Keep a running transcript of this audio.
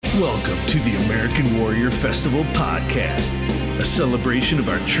Welcome to the American Warrior Festival podcast, a celebration of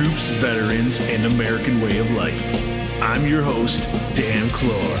our troops, veterans, and American way of life. I'm your host, Dan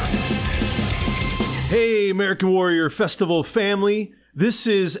Clore. Hey, American Warrior Festival family. This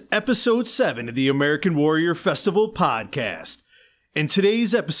is episode 7 of the American Warrior Festival podcast. And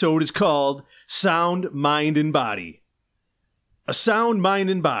today's episode is called Sound, Mind, and Body. A sound mind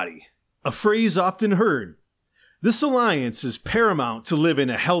and body, a phrase often heard. This alliance is paramount to live in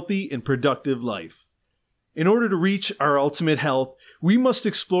a healthy and productive life. In order to reach our ultimate health, we must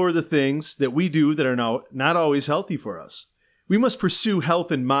explore the things that we do that are not always healthy for us. We must pursue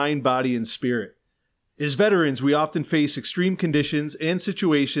health in mind, body, and spirit. As veterans, we often face extreme conditions and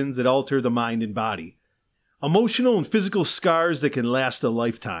situations that alter the mind and body. Emotional and physical scars that can last a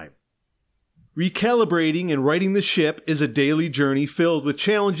lifetime. Recalibrating and righting the ship is a daily journey filled with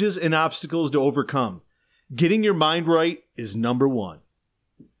challenges and obstacles to overcome. Getting your mind right is number one.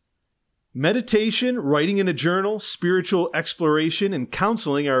 Meditation, writing in a journal, spiritual exploration, and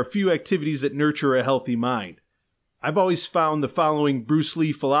counseling are a few activities that nurture a healthy mind. I've always found the following Bruce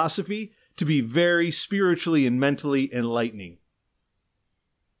Lee philosophy to be very spiritually and mentally enlightening.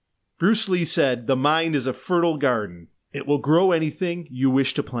 Bruce Lee said, "The mind is a fertile garden. It will grow anything you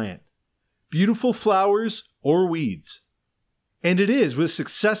wish to plant. Beautiful flowers or weeds." And it is with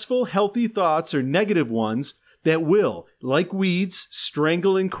successful, healthy thoughts or negative ones that will, like weeds,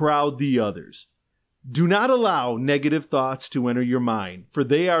 strangle and crowd the others. Do not allow negative thoughts to enter your mind, for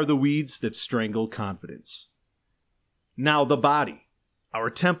they are the weeds that strangle confidence. Now the body,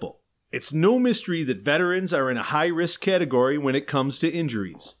 our temple. It's no mystery that veterans are in a high-risk category when it comes to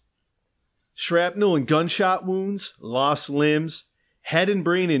injuries. Shrapnel and gunshot wounds, lost limbs, head and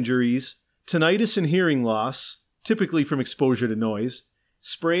brain injuries, tinnitus and hearing loss, typically from exposure to noise,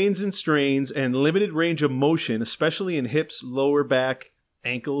 sprains and strains, and limited range of motion, especially in hips, lower back,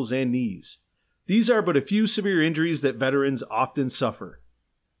 ankles, and knees. These are but a few severe injuries that veterans often suffer.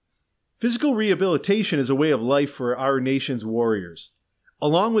 Physical rehabilitation is a way of life for our nation's warriors.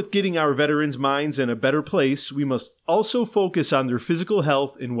 Along with getting our veterans' minds in a better place, we must also focus on their physical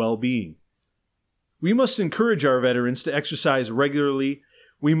health and well-being. We must encourage our veterans to exercise regularly.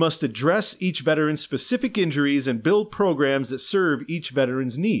 We must address each veteran's specific injuries and build programs that serve each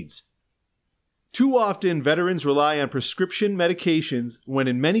veteran's needs. Too often, veterans rely on prescription medications when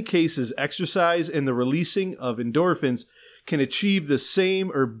in many cases exercise and the releasing of endorphins can achieve the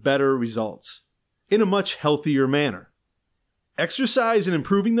same or better results in a much healthier manner. Exercise and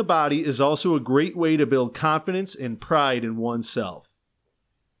improving the body is also a great way to build confidence and pride in oneself.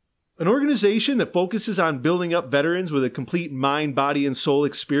 An organization that focuses on building up veterans with a complete mind, body, and soul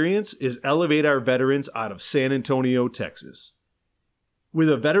experience is Elevate Our Veterans out of San Antonio, Texas. With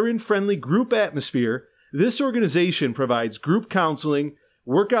a veteran-friendly group atmosphere, this organization provides group counseling,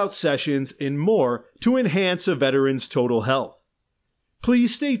 workout sessions, and more to enhance a veteran's total health.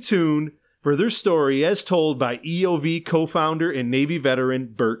 Please stay tuned for their story as told by EOV co-founder and Navy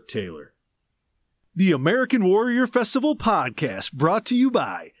veteran Burt Taylor. The American Warrior Festival podcast brought to you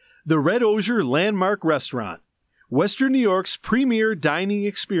by the Red Osier Landmark Restaurant, Western New York's premier dining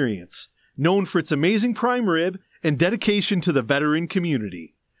experience, known for its amazing prime rib and dedication to the veteran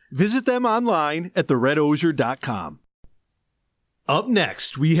community. Visit them online at theredosier.com. Up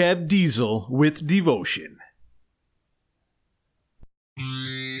next, we have Diesel with Devotion.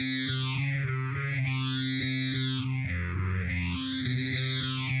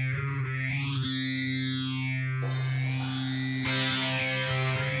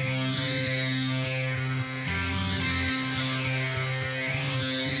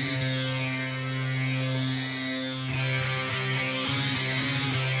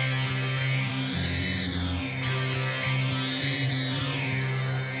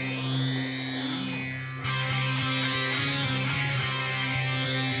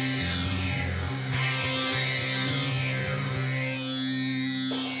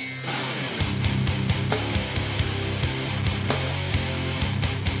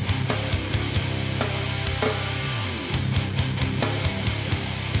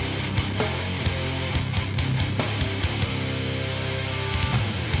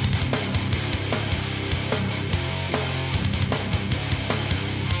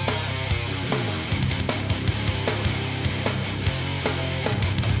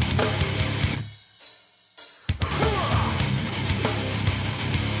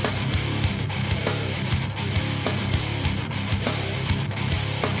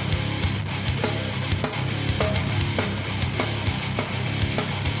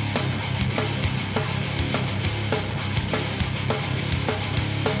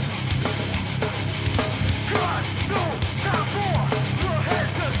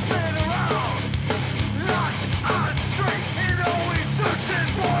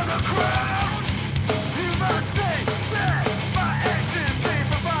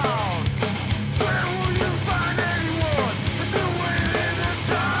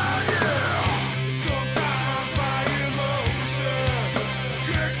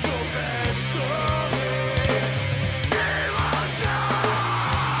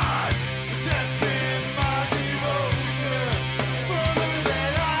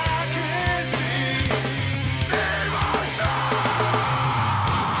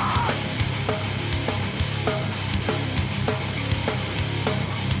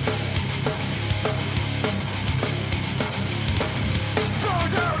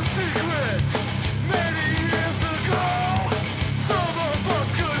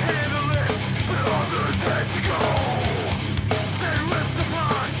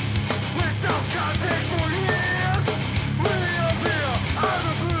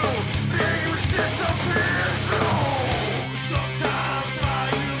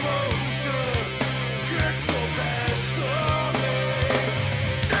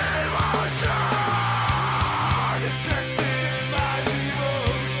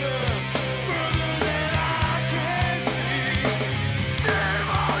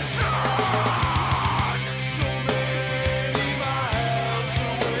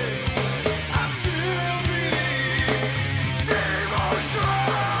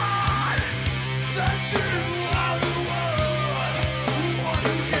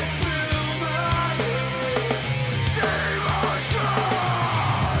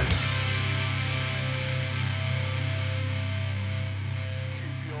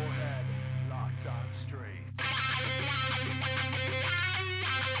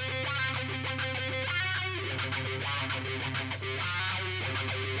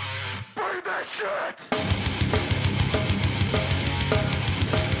 Bring that shit!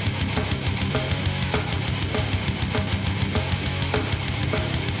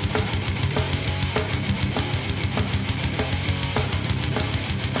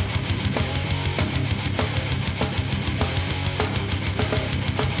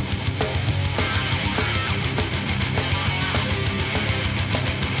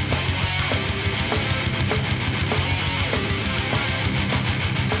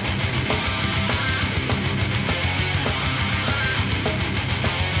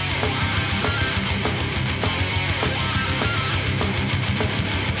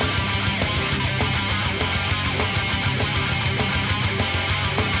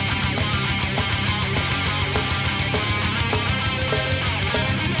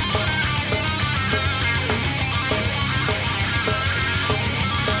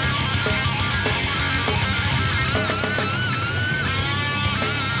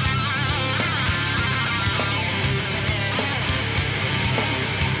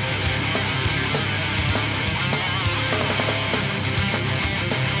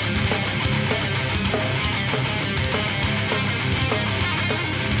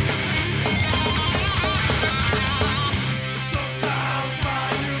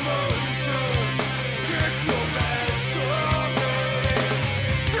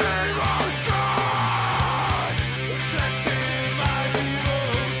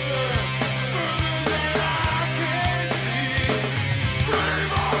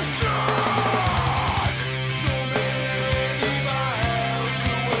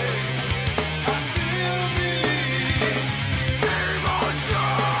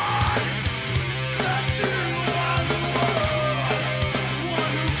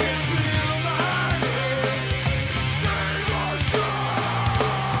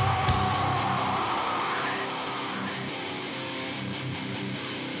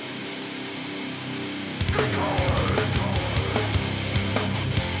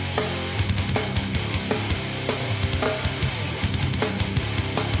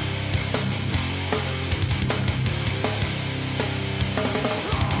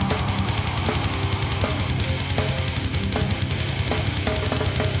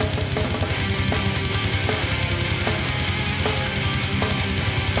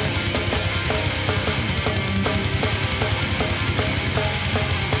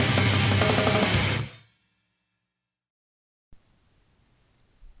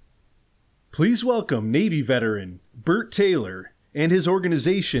 Please welcome Navy veteran Burt Taylor and his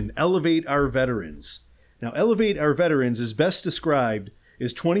organization, Elevate Our Veterans. Now, Elevate Our Veterans is best described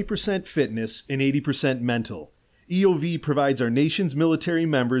as 20% fitness and 80% mental. EOV provides our nation's military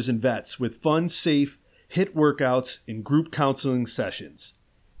members and vets with fun, safe, HIIT workouts and group counseling sessions.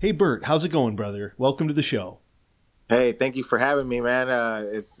 Hey, Burt, how's it going, brother? Welcome to the show. Hey, thank you for having me, man.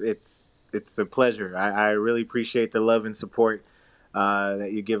 It's a pleasure. I really appreciate the love and support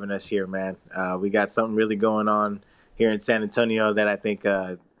that you're giving us here, man. We got something really going on here in San Antonio that I think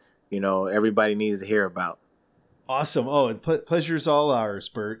everybody needs to hear about. Awesome. Oh, pleasure's all ours,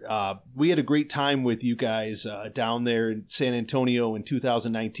 Burt. We had a great time with you guys down there in San Antonio in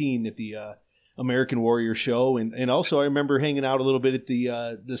 2019 at the American Warrior Show, and also I remember hanging out a little bit at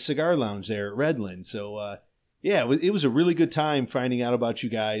the cigar lounge there at Redland. So yeah, it was a really good time finding out about you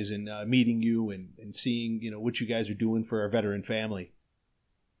guys and meeting you and seeing what you guys are doing for our veteran family.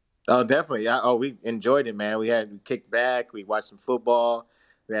 Oh, definitely. We enjoyed it, man. We kicked back. We watched some football.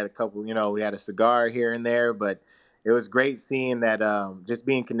 We had a couple. We had a cigar here and there, but it was great seeing that. Just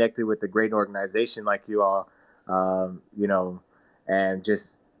being connected with a great organization like you all, and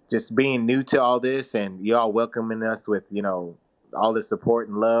just being new to all this, and you all welcoming us with all the support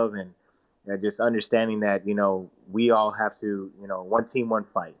and love and. Just understanding that, we all have to, one team, one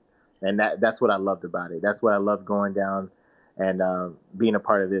fight. And that's what I loved about it. That's what I loved going down and being a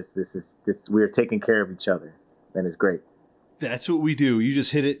part of this. We're taking care of each other, and it's great. That's what we do. You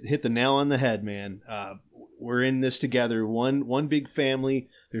just hit the nail on the head, man. We're in this together, one big family.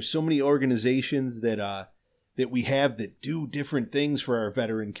 There's so many organizations that we have that do different things for our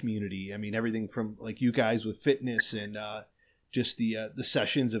veteran community. I mean, everything from like you guys with fitness and just the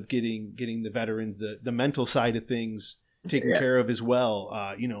sessions of getting the veterans the mental side of things taken care of as well.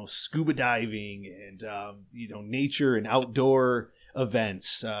 Scuba diving and nature and outdoor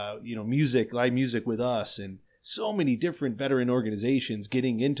events. Music, live music with us, and so many different veteran organizations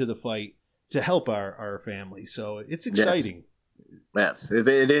getting into the fight to help our family. So it's exciting. Yes, it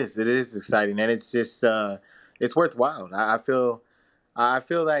is. It is exciting, and it's just it's worthwhile. I feel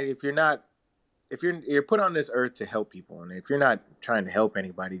that if you're not if you're put on this earth to help people, and if you're not trying to help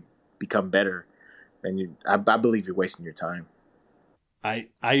anybody become better, then I believe you're wasting your time. I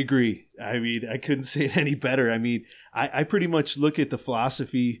agree. I mean, I couldn't say it any better. I mean, I pretty much look at the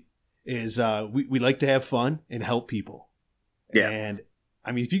philosophy is we like to have fun and help people. Yeah. And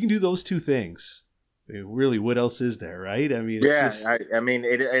I mean, if you can do those two things, really, what else is there, right? I mean, it's Yeah, just... I mean,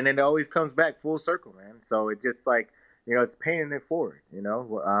 it always comes back full circle, man. So it just like, it's paying it forward. We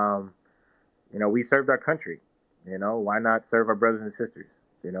served our country. Why not serve our brothers and sisters?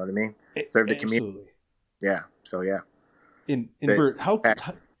 You know what I mean? Serve the community. Absolutely. Yeah. So yeah. And Bert,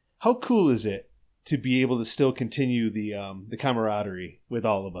 how cool is it to be able to still continue the camaraderie with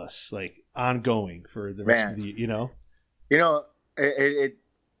all of us, like ongoing for the rest of the, me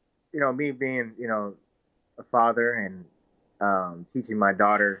being, a father and teaching my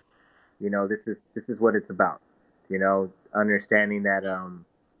daughter, this is what it's about. Understanding that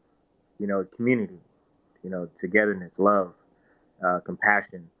community, togetherness, love,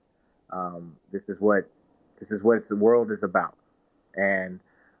 compassion. This is what the world is about. And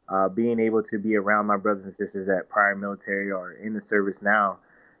being able to be around my brothers and sisters that prior military or in the service now,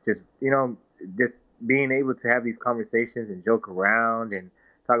 just being able to have these conversations and joke around and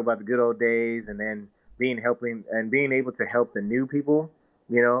talk about the good old days, and then being able to help the new people,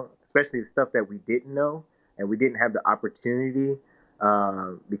 especially the stuff that we didn't know and we didn't have the opportunity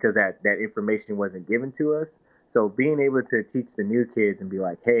because that information wasn't given to us. So being able to teach the new kids and be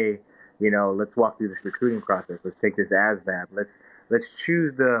like, hey, let's walk through this recruiting process. Let's take this ASVAB. Let's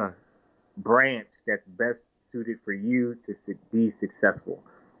choose the branch that's best suited for you to be successful.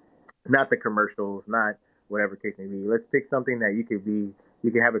 Not the commercials, not whatever case may be. Let's pick something that you can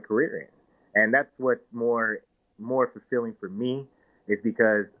have a career in. And that's what's more fulfilling for me, is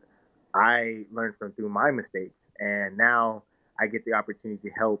because I learned through my mistakes, and now I get the opportunity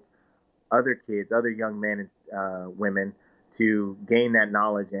to help other kids, other young men and women, to gain that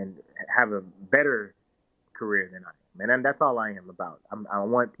knowledge and have a better career than I am. And that's all I am about. I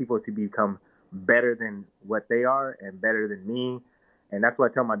want people to become better than what they are and better than me. And that's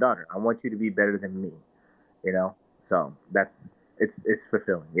what I tell my daughter. I want you to be better than me, So it's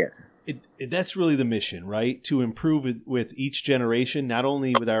fulfilling. Yes. That's really the mission, right? To improve it with each generation, not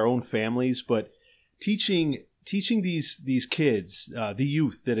only with our own families, but teaching these kids, the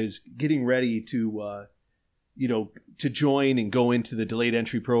youth that is getting ready to, to join and go into the delayed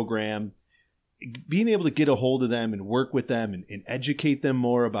entry program, being able to get a hold of them and work with them and educate them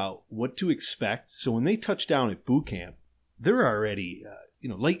more about what to expect. So when they touch down at boot camp, they're already,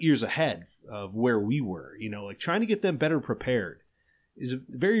 light years ahead of where we were, like trying to get them better prepared is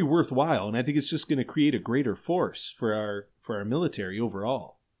very worthwhile. And I think it's just going to create a greater force for our military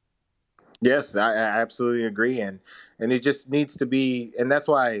overall. Yes, I absolutely agree. And it just needs to be, and that's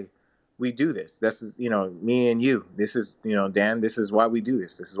why we do this. This is, me and you. This is, Dan, this is why we do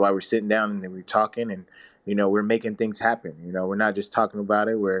this. This is why we're sitting down and we're talking and, we're making things happen. We're not just talking about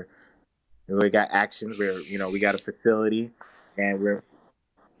it. We got actions. We got a facility, and we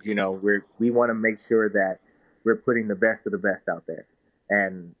want to make sure that we're putting the best of the best out there.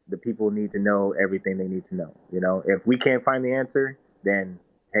 And the people need to know everything they need to know. If we can't find the answer, then,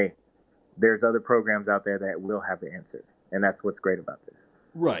 hey, there's other programs out there that will have the answer. And that's what's great about this.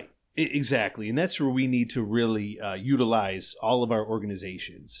 Right. Exactly. And that's where we need to really utilize all of our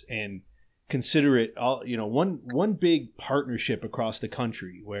organizations and consider it all, one big partnership across the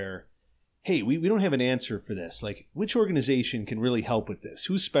country where, hey, we don't have an answer for this. Like, which organization can really help with this?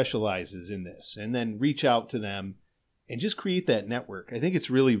 Who specializes in this? And then reach out to them and just create that network. I think it's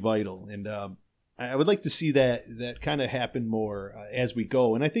really vital. And I would like to see that kind of happen more as we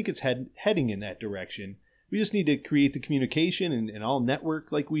go. And I think it's heading in that direction. We just need to create the communication and all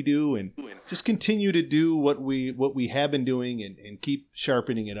network like we do, and just continue to do what we have been doing and keep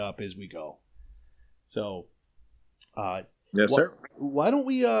sharpening it up as we go. So, yes, sir. Why don't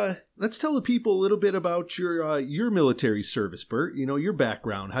we let's tell the people a little bit about your military service, Bert? Your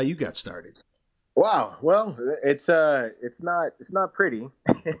background, how you got started. Wow. Well, it's not pretty.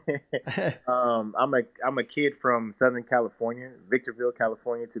 I'm a kid from Southern California, Victorville,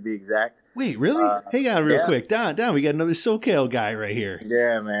 California, to be exact. Wait, really? Hang on real quick. Don, we got another SoCal guy right here.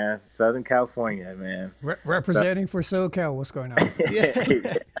 Yeah, man. Southern California, man. Representing for SoCal. What's going on?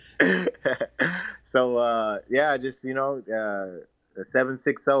 Yeah. So, just, the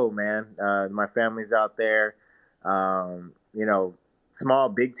 760, man. My family's out there. Small,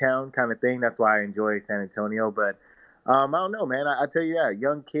 big town kind of thing. That's why I enjoy San Antonio. But I don't know, man. I tell you,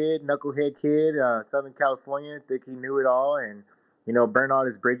 young kid, knucklehead kid, Southern California, think he knew it all, and burned all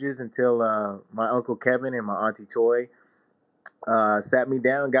his bridges until my Uncle Kevin and my Auntie Toy sat me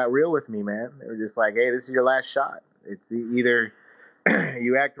down, got real with me, man. They were just like, "Hey, this is your last shot. It's either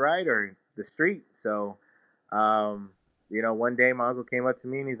you act right or it's the street." So, um, one day my uncle came up to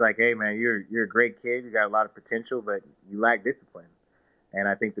me and he's like, "Hey, man, you're a great kid. You got a lot of potential, but you lack discipline. And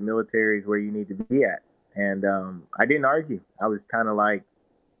I think the military is where you need to be at." And I didn't argue. I was kind of like,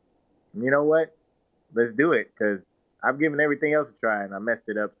 you know what? Let's do it because I've given everything else a try and I messed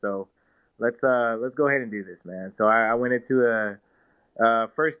it up. So let's go ahead and do this, man. So I went into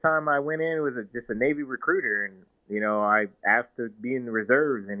first time I went in, it was just a Navy recruiter, and I asked to be in the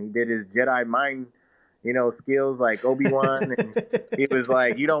reserves, and he did his Jedi mind, skills like Obi-Wan, and he was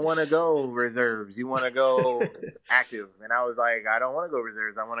like, "You don't want to go reserves, you want to go active," and I was like, "I don't want to go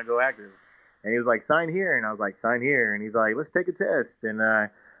reserves, I want to go active," and he was like, "Sign here," and I was like, "Sign here," and he's like, "Let's take a test," and I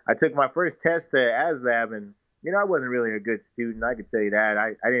took my first test to ASVAB, and I wasn't really a good student, I could tell you that.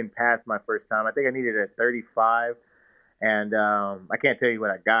 I didn't pass my first time. I think I needed a 35. And I can't tell you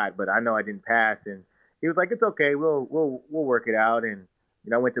what I got, but I know I didn't pass. And he was like, "It's okay, we'll work it out." And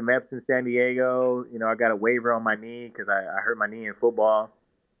I went to MEPS in San Diego. I got a waiver on my knee because I hurt my knee in football.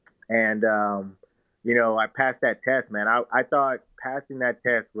 And I passed that test, man. I thought passing that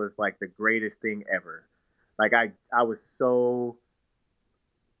test was like the greatest thing ever. Like I was so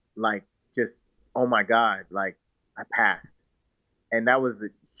like just, oh my God, like I passed, and that was a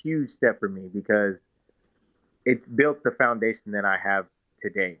huge step for me because it's built the foundation that I have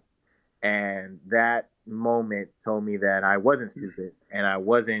today. And that moment told me that I wasn't stupid and I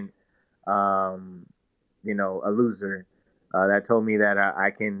wasn't, a loser. That told me that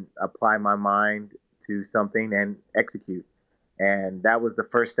I can apply my mind to something and execute. And that was the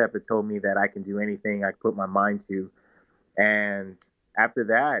first step. It told me that I can do anything I put my mind to. And after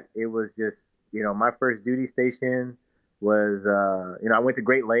that, it was just, my first duty station was, I went to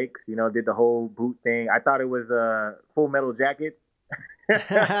Great Lakes, did the whole boot thing. I thought it was a Full Metal Jacket.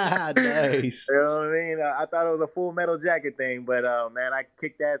 Nice. You know what I mean? I thought it was a Full Metal Jacket thing, but man, I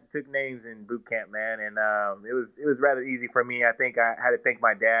kicked ass, took names in boot camp, man, and it was rather easy for me. I think I had to thank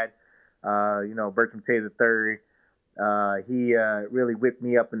my dad, Bertram Taylor III. He really whipped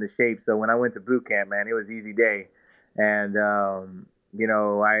me up into shape. So when I went to boot camp, man, it was easy day, and I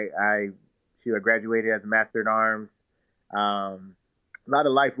graduated as a Master at Arms. A lot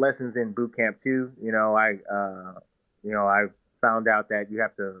of life lessons in boot camp too. I found out that you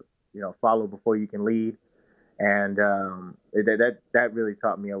have to, follow before you can lead, and that really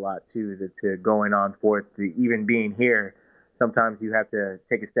taught me a lot too. To going on forth, to even being here, sometimes you have to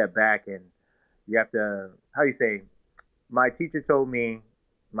take a step back and you have to, how do you say? My teacher told me,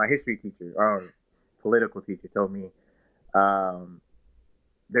 my history teacher or political teacher told me,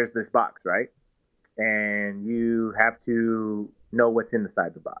 there's this box, right? And you have to know what's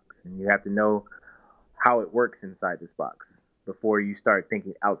inside the box, and you have to know how it works inside this box before you start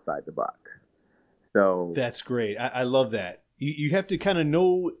thinking outside the box. So that's great. I love that. You have to kind of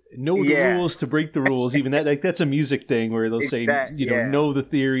know the rules to break the rules. Even that, like, that's a music thing where they'll say, know the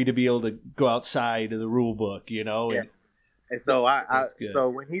theory to be able to go outside of the rule book, And so so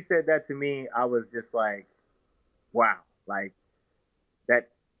when he said that to me, I was just like, wow, like that,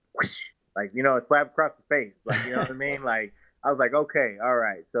 whoosh, like, a slap across the face, like, you know what I mean? Like, I was like, okay, all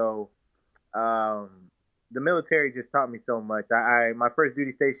right. So, the military just taught me so much. My first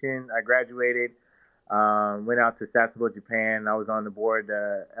duty station, I graduated, went out to Sasebo, Japan. I was on the board,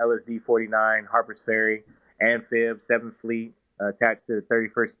 LSD 49, Harper's Ferry, Amphib, 7th Fleet, attached to the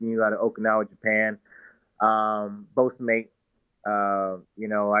 31st MEU out of Okinawa, Japan. Boast mate. I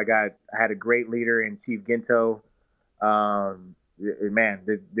had a great leader in Chief Ginto. Man,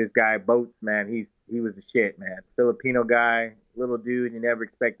 this guy Boats, man, he was the shit, man. Filipino guy, little dude, you never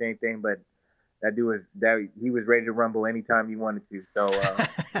expect anything, but he was ready to rumble anytime he wanted to. So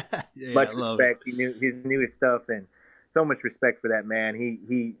much respect. He knew his stuff, and so much respect for that man.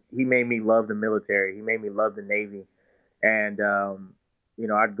 He made me love the military. He made me love the Navy, and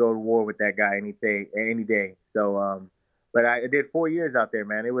I'd go to war with that guy any day. So, but I did 4 years out there,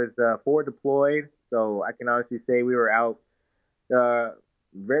 man. It was 4 deployed, so I can honestly say we were out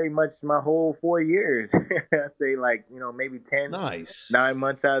very much my whole 4 years. I say maybe 9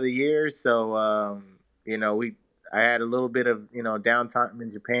 months out of the year. So I had a little bit of downtime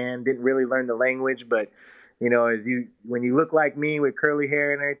in Japan. Didn't really learn the language, but when you look like me with curly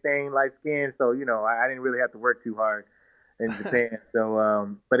hair and everything, light skin, so I didn't really have to work too hard in Japan. So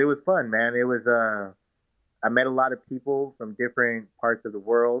but it was fun, man. It was I met a lot of people from different parts of the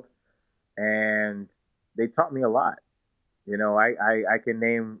world, and they taught me a lot. I can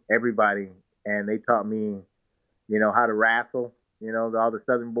name everybody, and they taught me, how to wrestle. all the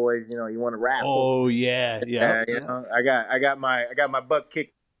Southern boys, you want to wrestle. Oh yeah, yeah. I got my butt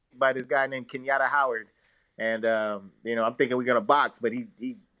kicked by this guy named Kenyatta Howard, and I'm thinking we're gonna box, but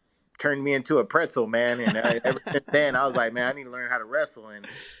he turned me into a pretzel, man. And ever since then, I was like, man, I need to learn how to wrestle. And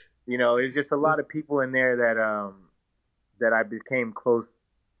there's just a lot of people in there that I became close,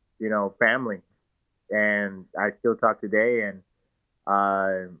 family, and I still talk today. And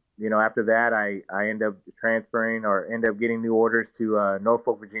after that, I end up transferring or end up getting new orders to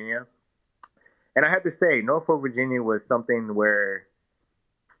Norfolk, Virginia. And I have to say, Norfolk, Virginia was something where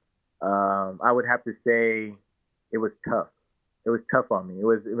I would have to say it was tough. It was tough on me. It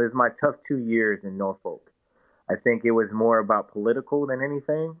was my tough 2 years in Norfolk. I think it was more about political than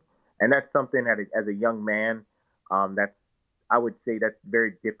anything, and that's something that as a young man, I would say that's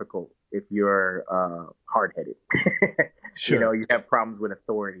very difficult if you're hard-headed. Sure. You have problems with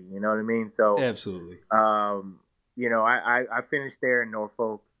authority. You know what I mean? So absolutely. I finished there in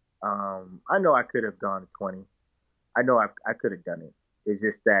Norfolk. I know I could have gone to 20. I know I could have done it. It's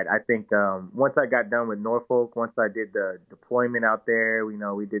just that I think once I got done with Norfolk, once I did the deployment out there,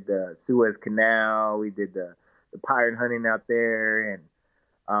 we did the Suez Canal, we did the pirate hunting out there, and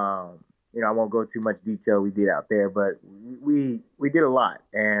I won't go too much detail we did out there, but we did a lot,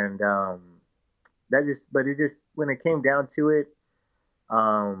 and it just when it came down to it,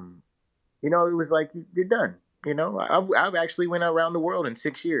 it was like you're done. I've actually went around the world in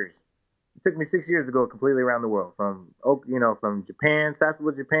 6 years. It took me 6 years to go completely around the world, from Japan,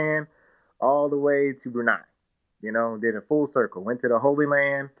 Sasebo, Japan, all the way to Brunei. Did a full circle, went to the Holy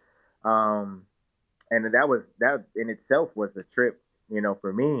Land, and that in itself was a trip,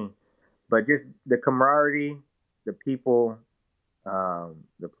 for me. But just the camaraderie, the people,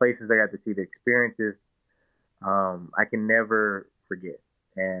 the places I got to see, the experiences, I can never forget.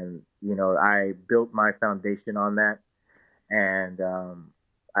 And I built my foundation on that, and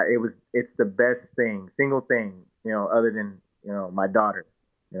it's the best single thing, other than my daughter.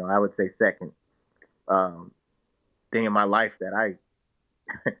 I would say second thing in my life that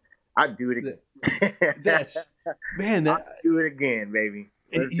I'd do it again. I'd do it again, baby.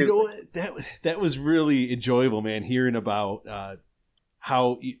 You know what? That was really enjoyable, man. Hearing about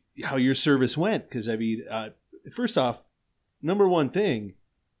how your service went, because I mean, first off, number one thing,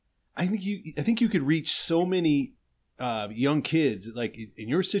 I think you could reach so many young kids, like in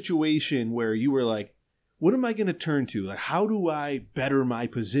your situation where you were like, what am I going to turn to? Like, how do I better my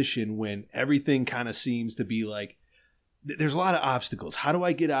position when everything kind of seems to be like, there's a lot of obstacles. How do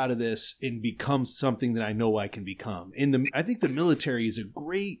I get out of this and become something that I know I can become? I think the military is a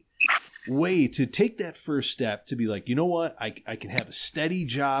great way to take that first step to be like, you know what? I can have a steady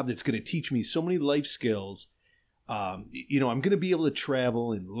job that's going to teach me so many life skills. I'm going to be able to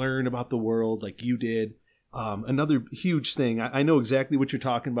travel and learn about the world like you did. Another huge thing, I know exactly what you're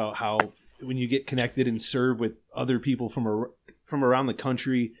talking about, how when you get connected and serve with other people from around the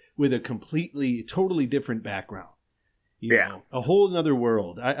country with a totally different background. A whole another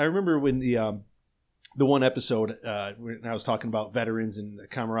world. I remember when the one episode when I was talking about veterans and the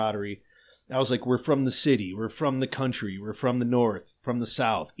camaraderie, I was like, we're from the city, we're from the country, we're from the north, from the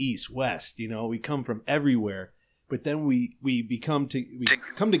south, east, west. We come from everywhere, but then we come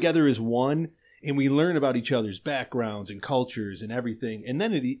together as one, and we learn about each other's backgrounds and cultures and everything. And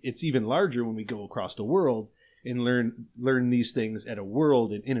then it's even larger when we go across the world and learn these things at a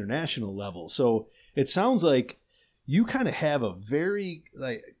world and international level. So it sounds like you kind of have a very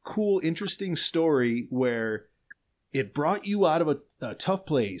cool, interesting story where it brought you out of a tough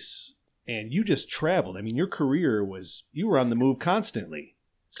place and you just traveled. I mean, your career you were on the move constantly.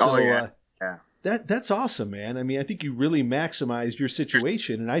 So that's awesome, man. I mean, I think you really maximized your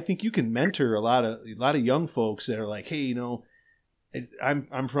situation, and I think you can mentor a lot of young folks that are like, hey,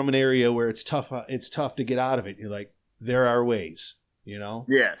 I'm from an area where it's tough to get out of it. You're like, there are ways.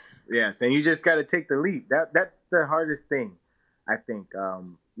 Yes, and you just got to take the leap. That's the hardest thing, I think.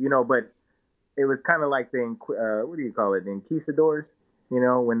 But it was kind of like the what do you call it, the Inquisidors?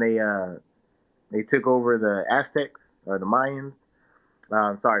 When they took over the Aztecs or the Mayans.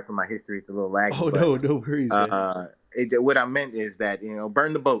 Sorry for my history; it's a little laggy. Oh, but, no worries. What I meant is that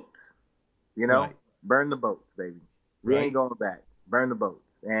burn the boats. Right. Burn the boats, baby. We ain't going back. Burn the boats,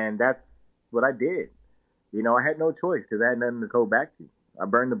 and that's what I did. I had no choice because I had nothing to go back to. I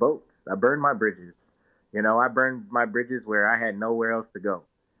burned the boats. I burned my bridges. I burned my bridges where I had nowhere else to go.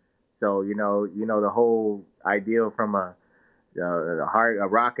 So, the whole ideal from a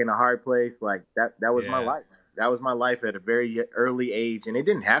rock in a hard place, like that was my life. That was my life at a very early age, and it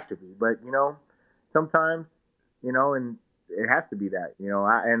didn't have to be, but sometimes, and it has to be that,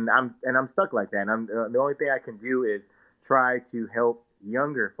 and I'm stuck like that. And the only thing I can do is try to help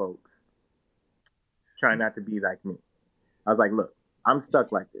younger folks try not to be like me. I was like, look, I'm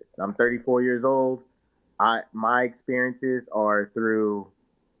stuck like this. I'm 34 years old. My experiences are through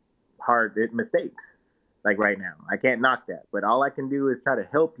hard mistakes. Like right now, I can't knock that, but all I can do is try to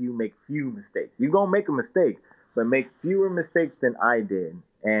help you make few mistakes. You're gonna make a mistake, but make fewer mistakes than I did.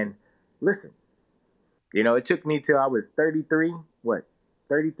 And listen, it took me till I was 33,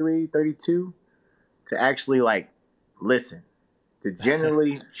 33, 32, to actually like listen, to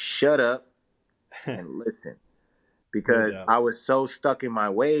generally shut up and listen. Because I was so stuck in my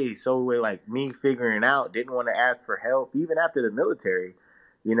ways, so like me figuring out, didn't want to ask for help. Even after the military,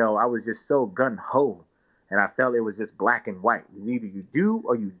 I was just so gung-ho. And I felt it was just black and white. Either you do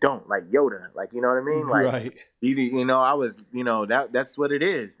or you don't, like Yoda. Like, you know what I mean? Like, right. Either, I was, that's what it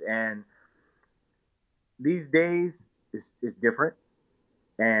is. And these days, it's different.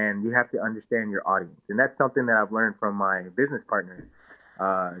 And you have to understand your audience. And that's something that I've learned from my business partner,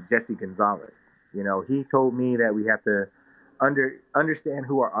 Jesse Gonzalez. He told me that we have to understand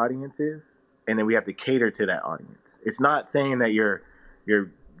who our audience is, and then we have to cater to that audience. It's not saying that you're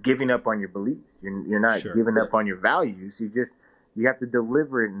giving up on your beliefs. You're not giving up on your values. You have to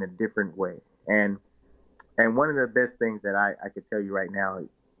deliver it in a different way. And one of the best things that I could tell you right now,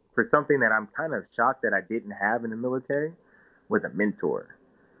 for something that I'm kind of shocked that I didn't have in the military, was a mentor.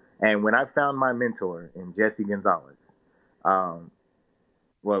 And when I found my mentor in Jesse Gonzalez,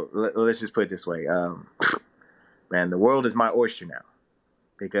 well, let's just put it this way. Man, the world is my oyster now,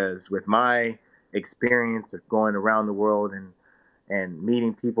 because with my experience of going around the world and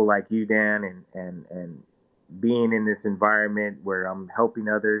meeting people like you, Dan, and being in this environment where I'm helping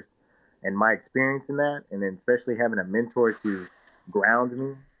others, and my experience in that, and then especially having a mentor to ground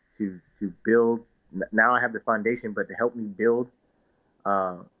me, to build. Now I have the foundation, but to help me build,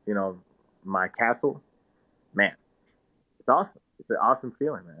 my castle, man, it's awesome. It's an awesome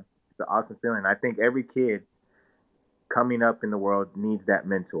feeling, man. It's an awesome feeling. I think every kid coming up in the world needs that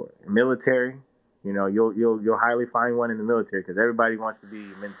mentor. Military, you'll highly find one in the military, because everybody wants to be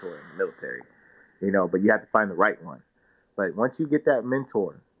a mentor in the military, but you have to find the right one. But once you get that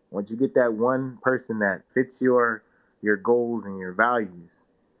mentor, once you get that one person that fits your goals and your values,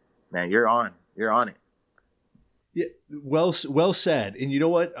 man, you're on it. Yeah, well said. And you know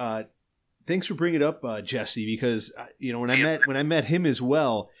what? Thanks for bringing it up, Jesse, because when I met him as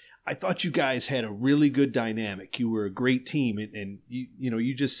well, I thought you guys had a really good dynamic. You were a great team, and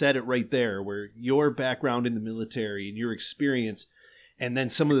you just said it right there, where your background in the military and your experience, and then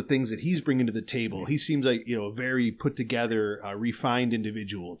some of the things that he's bringing to the table. He seems like a very put together, refined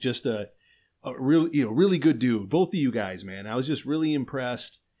individual, just a really good dude. Both of you guys, man, I was just really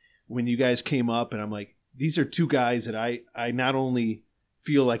impressed when you guys came up, and I'm like, these are two guys that I not only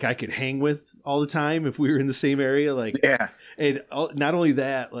feel like I could hang with all the time if we were in the same area, like, yeah. And not only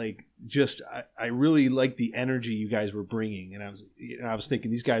that, like, just I really like the energy you guys were bringing, and I was thinking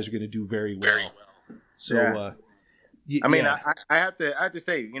these guys are going to do very well. So, I mean, I have to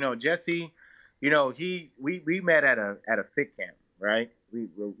say, Jesse, we met at a fit camp, right? He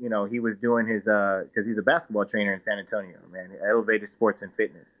was doing his because he's a basketball trainer in San Antonio, man, Elevated Sports and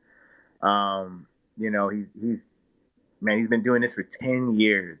Fitness. He's been doing this for 10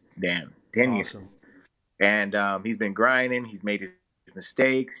 years, Dan. 10 years. And he's been grinding. He's made his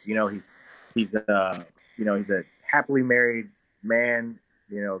mistakes. He's a happily married man.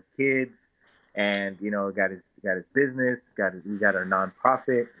 Kids, and got his business. We got our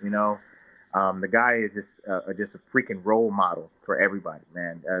nonprofit. The guy is just a freaking role model for everybody,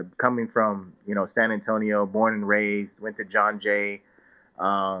 man. Coming from San Antonio, born and raised, went to John Jay.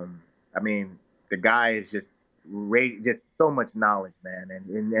 I mean, the guy is just so much knowledge, man,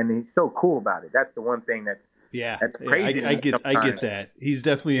 and he's so cool about it. That's the one thing that's crazy. I get that. He's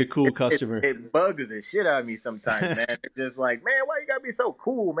definitely a cool customer. It bugs the shit out of me sometimes, man. It's just like, man, why you gotta be so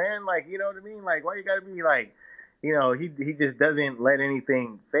cool, man? Like, you know what I mean? Like, why you gotta be like, he just doesn't let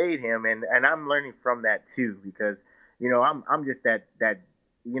anything fade him, and I'm learning from that too, because I'm just that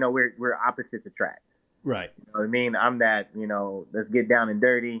we're opposites attract. Right. You know what I mean? I'm that, let's get down and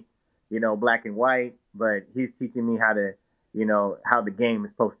dirty, black and white, but he's teaching me how to, how the game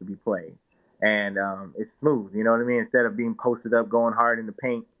is supposed to be played. And it's smooth, you know what I mean? Instead of being posted up, going hard in the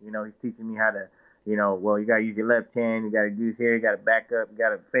paint, he's teaching me how to, well, you got to use your left hand, you got to use here, you got to back up, you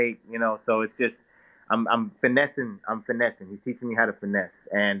got to fake, so it's just, I'm finessing. He's teaching me how to finesse.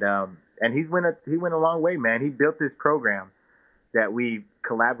 And he went a long way, man. He built this program that we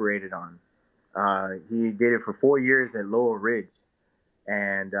collaborated on. He did it for 4 years at Laurel Ridge,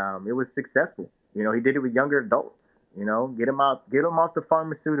 and it was successful. He did it with younger adults. Get them off the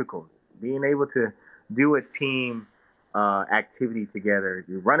pharmaceuticals. Being able to do a team activity together.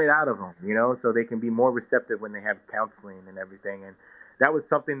 You run it out of them, so they can be more receptive when they have counseling and everything. And that was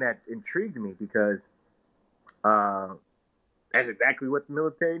something that intrigued me because uh, that's exactly what the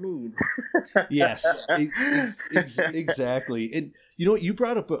military needs. Yes, exactly. And you know what? You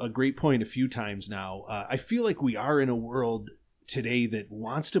brought up a great point a few times now. I feel like we are in a world today that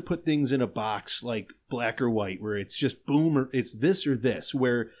wants to put things in a box like black or white, where it's just boom, or it's this or this,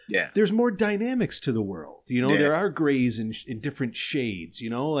 where there's more dynamics to the world. There are grays in different shades,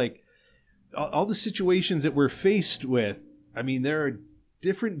 like all the situations that we're faced with. I mean, there are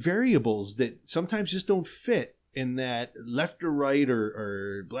different variables that sometimes just don't fit in that left or right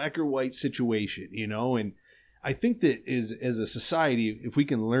or black or white situation, and I think that as a society, if we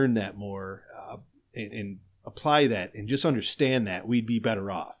can learn that more and apply that and just understand that, we'd be better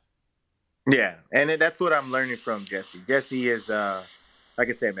off. Yeah, and that's what I'm learning from Jesse. Jesse is, like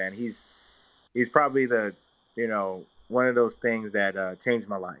I said, man, he's probably the, one of those things that changed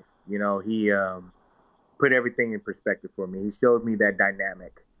my life. He put everything in perspective for me. He showed me that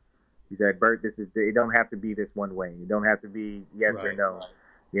dynamic. He said, Bert, it don't have to be this one way. It don't have to be yes or no.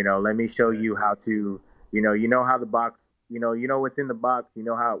 Let me show you how to, how the box, what's in the box,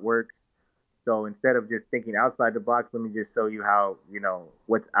 how it works. So instead of just thinking outside the box, let me just show you how,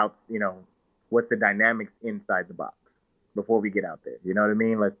 what's out, what's the dynamics inside the box before we get out there. You know what I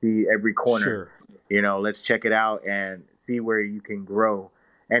mean? Let's see every corner, let's check it out and see where you can grow.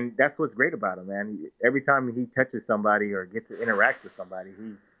 And that's what's great about him, man. Every time he touches somebody or gets to interact with somebody,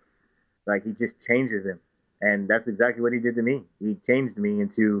 he just changes him. And that's exactly what he did to me. He changed me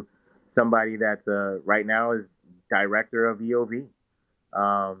into somebody that right now is director of EOV.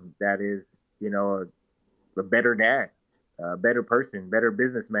 That is, a better dad, a better person, better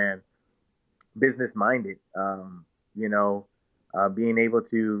businessman, business-minded, being able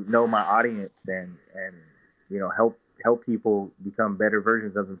to know my audience and help people become better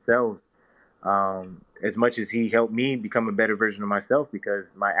versions of themselves. As much as he helped me become a better version of myself, because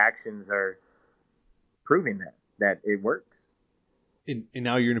my actions are proving that it works. And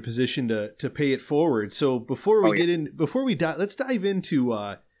now you're in a position to pay it forward. So before we let's dive into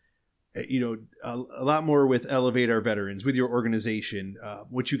a lot more with Elevate Our Veterans, with your organization,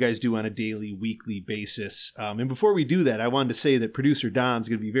 what you guys do on a daily, weekly basis. And before we do that, I wanted to say that producer Don's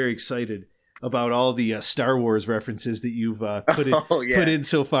going to be very excited about all the Star Wars references that you've put in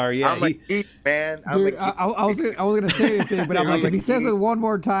so far. Yeah, I'm a geek, man. Dude, I was gonna say anything, but I'm like, if he says it one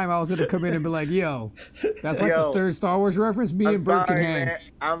more time, I was gonna come in and be like, "Yo, that's like the third Star Wars reference." Me and Bert can hang. Man.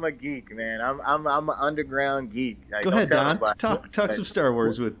 I'm a geek, man. I'm an underground geek. Go ahead, Don. Talk some Star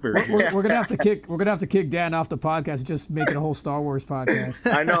Wars with Bert. We're gonna have to kick Dan off the podcast and just make it a whole Star Wars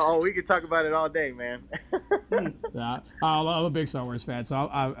podcast. I know. Oh, we could talk about it all day, man. I'm a big Star Wars fan, so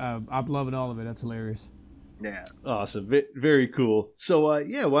I'm loving all of it. That's hilarious. Yeah. Awesome. Very cool. So, why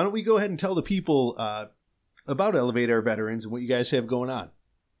don't we go ahead and tell the people about Elevate Our Veterans and what you guys have going on?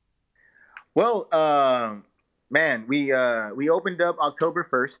 Well, man, we opened up October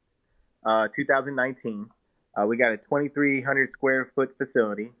 1st, 2019. We got a 2,300 square foot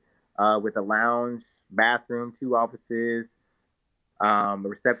facility with a lounge, bathroom, 2 offices, a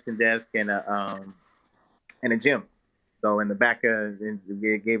reception desk, and a gym. So in the back,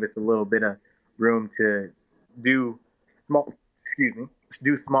 it gave us a little bit of room to do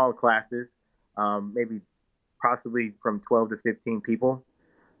small classes, maybe possibly from 12 to 15 people.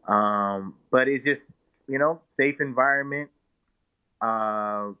 But it's just, safe environment.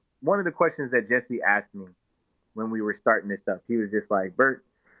 One of the questions that Jesse asked me when we were starting this up, he was just like, Bert,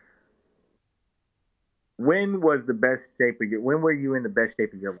 when were you in the best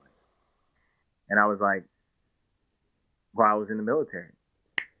shape of your life? And I was like, well, I was in the military.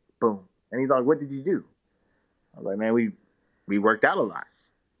 Boom. And he's like, what did you do? I was like, man, we worked out a lot.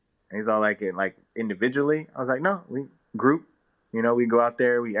 And he's all like individually. I was like, no, we group, we go out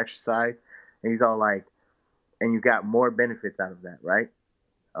there, we exercise. And he's all like, and you got more benefits out of that, right?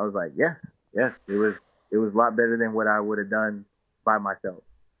 I was like, yes, it was a lot better than what I would have done by myself.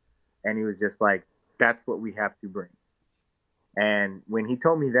 And he was just like, that's what we have to bring. And when he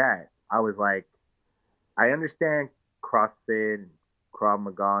told me that, I was like, I understand CrossFit and Krav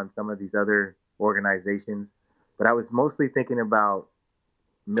Maga and some of these other organizations, but I was mostly thinking about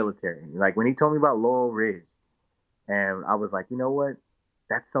military. Like when he told me about Laurel Ridge, and I was like, you know what?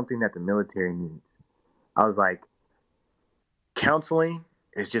 That's something that the military needs. I was like, counseling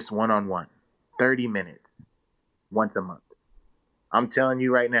is just one-on-one, 30 minutes, once a month. I'm telling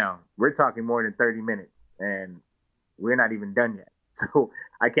you right now, we're talking more than 30 minutes, and we're not even done yet. So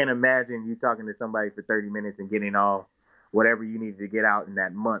I can't imagine you talking to somebody for 30 minutes and getting all whatever you needed to get out in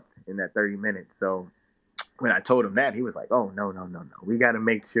that month, in that 30 minutes. So when I told him that, he was like, "Oh, no. We got to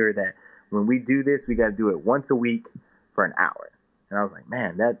make sure that when we do this, we got to do it once a week for an hour." And I was like,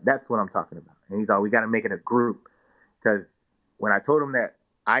 "Man, that's what I'm talking about." And he's like, "We got to make it a group." Because when I told him that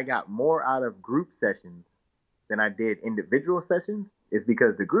I got more out of group sessions than I did individual sessions, is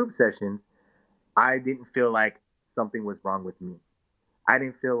because the group sessions, I didn't feel like something was wrong with me. I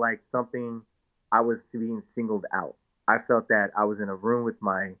didn't feel like I was being singled out. I felt that I was in a room with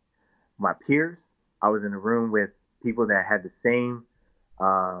my peers. I was in a room with people that had the same,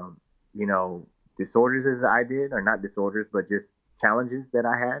 disorders as I did, or not disorders, but just challenges that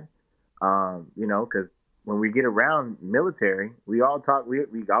I had. Because when we get around military, we all talk. We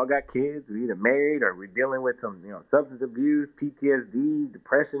all got kids. We either married or we're dealing with some, substance abuse, PTSD,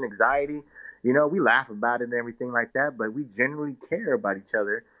 depression, anxiety. We laugh about it and everything like that, but we genuinely care about each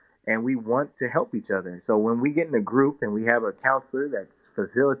other and we want to help each other. So when we get in a group and we have a counselor that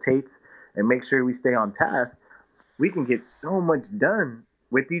facilitates and makes sure we stay on task, we can get so much done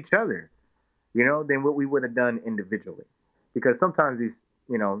with each other, than what we would have done individually. Because sometimes these,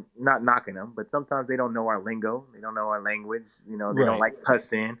 not knocking them, but sometimes they don't know our lingo. They don't know our language. They don't like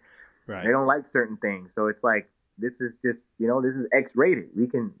cussing. Right. They don't like certain things. So it's like, this is just, this is X-rated. We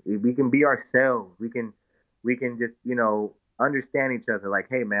can be ourselves. We can just, understand each other. Like,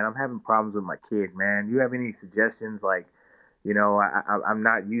 hey man, I'm having problems with my kid, man. Do you have any suggestions? Like, I'm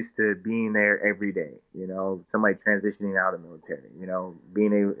not used to being there every day. Somebody transitioning out of the military,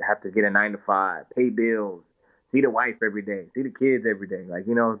 being able to have to get a 9-to-5, pay bills, see the wife every day, see the kids every day. Like,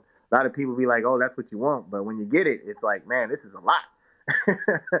 a lot of people be like, oh, that's what you want. But when you get it, it's like, man, this is a lot.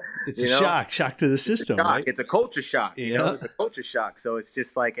 It's a shock to the system, right? It's a culture shock. It's a culture shock. So it's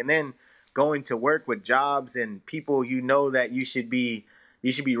just like, and then going to work with jobs and people, that you should be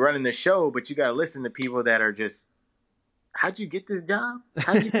running the show, but you got to listen to people that are just, how'd you get this job?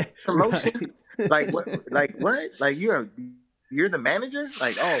 How'd you get promotion? Like what? Like you're the manager?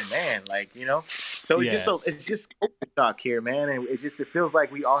 Like, oh man, So it's just culture shock here, man. And it feels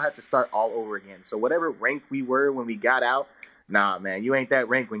like we all have to start all over again. So whatever rank we were when we got out, nah, man, you ain't that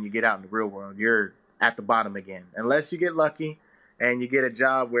rank when you get out in the real world. You're at the bottom again, unless you get lucky and you get a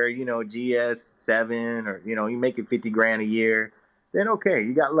job where GS 7 or you make it 50 grand a year. Then okay,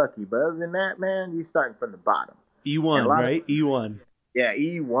 you got lucky. But other than that, man, you starting from the bottom. E1, right? E1. Yeah,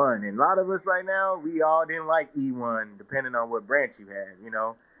 E1. And a lot of us right now, we all didn't like E1, depending on what branch you had,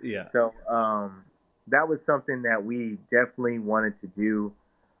 Yeah. So that was something that we definitely wanted to do.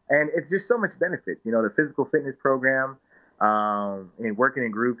 And it's just so much benefit. The physical fitness program, and working in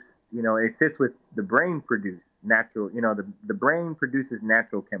groups, it sits with the brain produce natural, the brain produces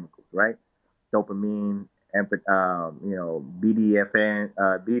natural chemicals, right? Dopamine,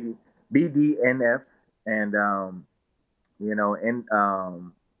 BDNFs, and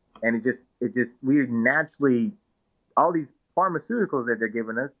and it just we naturally, all these pharmaceuticals that they're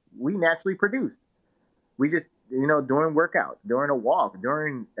giving us, we naturally produce. We just, during workouts, during a walk,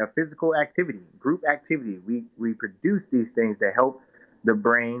 during a physical activity, group activity, we produce these things that help the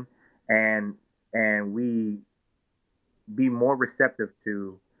brain and we be more receptive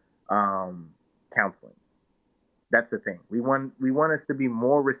to counseling. That's the thing. We want us to be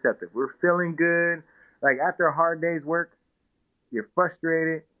more receptive. We're feeling good. Like after a hard day's work, you're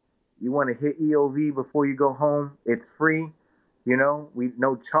frustrated. You want to hit EOV before you go home. It's free. We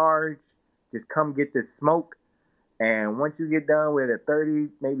no charge. Just come get this smoke. And once you get done with a 30,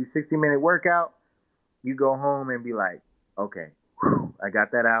 maybe 60-minute workout, you go home and be like, okay, I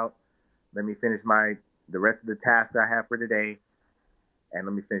got that out. Let me finish the rest of the tasks I have for today. And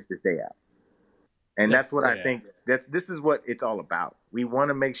let me finish this day out. And that's what I think. This is what it's all about. We want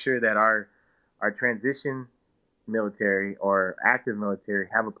to make sure that our transition military or active military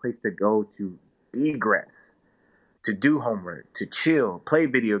have a place to go to degress, to do homework, to chill, play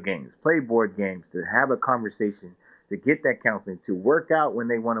video games, play board games, to have a conversation, to get that counseling, to work out when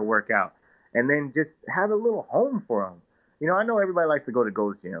they want to work out, and then just have a little home for them. I know everybody likes to go to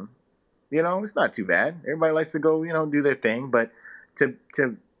Gold's Gym. It's not too bad. Everybody likes to go, do their thing, but to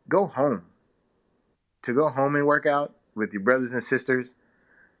go home, and work out with your brothers and sisters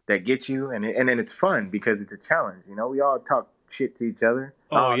that get you, and then it's fun because it's a challenge. We all talk shit to each other.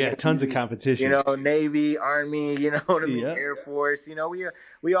 Oh yeah, Navy, tons of competition. Navy, Army, what I mean, Air Force.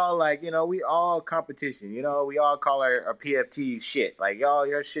 We all like, we all competition. We all call our PFTs shit. Like, y'all,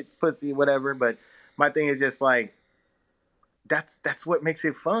 your shit's pussy, whatever. But my thing is just like, that's what makes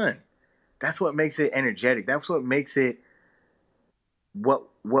it fun. That's what makes it energetic. That's what makes it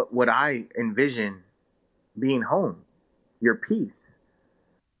what I envision being home. Your peace.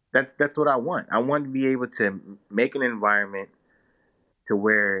 That's what I want. I want to be able to make an environment to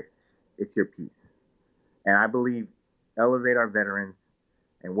where it's your peace. And I believe Elevate Our Veterans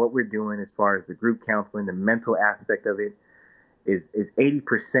and what we're doing as far as the group counseling, the mental aspect of it is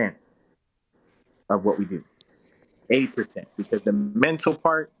 80% of what we do. 80%, because the mental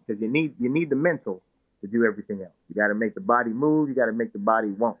part, because you need the mental to do everything else. You got to make the body move. You got to make the body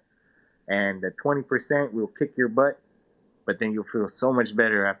want. And the 20% will kick your butt, but then you'll feel so much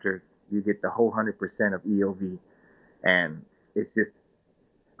better after you get the whole 100% of EOV. And it's just,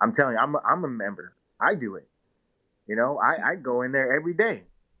 I'm telling you, I'm a member. I do it. You know, I go in there every day,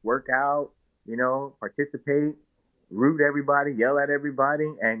 work out, you know, participate, root everybody, yell at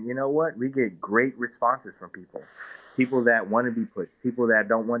everybody. And you know what? We get great responses from people. People that want to be pushed, people that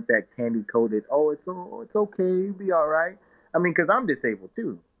don't want that candy coated, it's okay, you'll be all right. I mean, because I'm disabled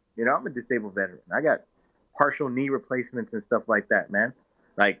too. You know, I'm a disabled veteran. I got partial knee replacements and stuff like that, man.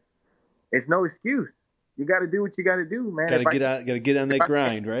 Like, it's no excuse. You got to do what you got to do, man. Got to get on that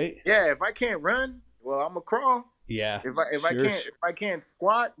grind, right? Yeah. If I can't run, well, I'm gonna crawl. Yeah. If I can't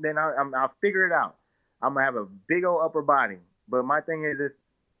squat, then I'll figure it out. I'm gonna have a big old upper body. But my thing is this: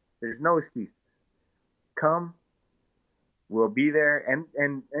 there's no excuse. Come. We'll be there, and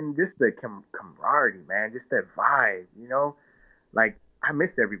just the camaraderie, man, just that vibe, you know. Like, I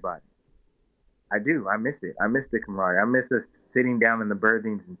miss everybody. I do. I miss it. I miss the camaraderie. I miss us sitting down in the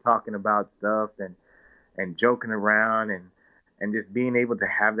berthings and talking about stuff and joking around and just being able to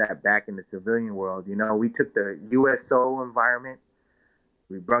have that back in the civilian world. You know, we took the USO environment,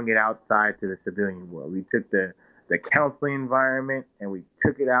 we brung it outside to the civilian world. We took the counseling environment and we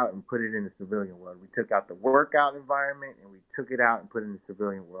took it out and put it in the civilian world. We took out the workout environment and we took it out and put it in the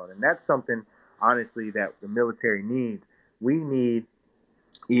civilian world. And that's something, honestly, that the military needs. We need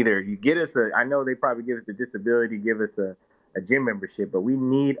either you get us I know they probably give us a disability, give us a gym membership, but we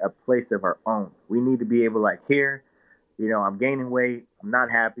need a place of our own. We need to be able, like, here, you know, I'm gaining weight, I'm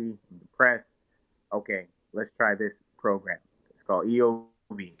not happy, I'm depressed. Okay, let's try this program. It's called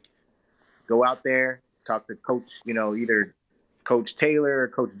EOV. Go out there, talk to Coach, you know, either Coach Taylor or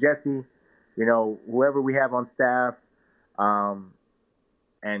Coach Jesse, you know, whoever we have on staff,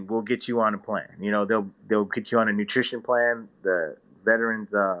 and we'll get you on a plan. You know, they'll get you on a nutrition plan. The veterans,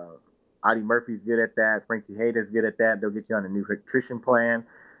 Adi Murphy's good at that. Frank Tejeda's good at that. They'll get you on a nutrition plan,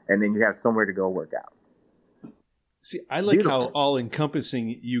 and then you have somewhere to go work out. See, I like how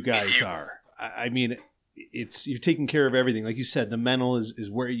all-encompassing you guys are. I mean, you're taking care of everything. Like you said, the mental is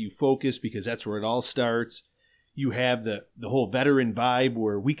where you focus because that's where it all starts. You have the whole veteran vibe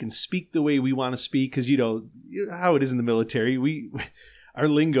where we can speak the way we want to speak because, you know, how it is in the military. Our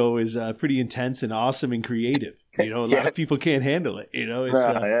lingo is pretty intense and awesome and creative. You know, a lot of people can't handle it. You know,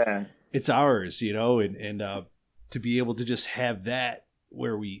 it's ours, you know, and to be able to just have that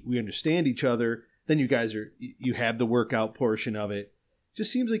where we understand each other. Then you have the workout portion of it.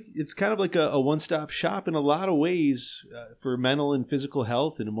 Just seems like it's kind of like a one-stop shop in a lot of ways for mental and physical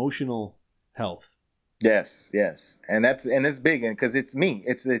health and emotional health. Yes. And it's big because it's me.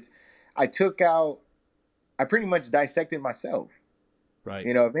 I pretty much dissected myself. Right.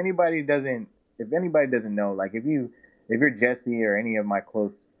 You know, if anybody doesn't know, like if you're Jesse or any of my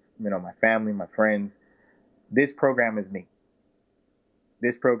close, you know, my family, my friends, this program is me.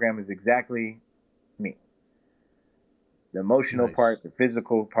 This program is exactly me. The emotional part, the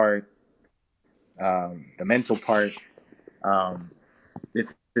physical part, the mental part.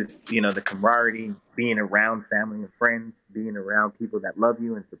 This, you know, the camaraderie, being around family and friends, being around people that love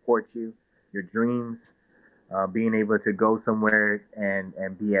you and support you, your dreams, being able to go somewhere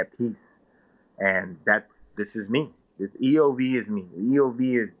and be at peace. And this is me. This EOV is me.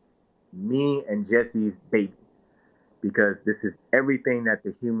 EOV is me and Jesse's baby, because this is everything that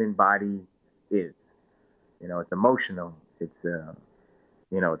the human body is. You know, it's emotional. It's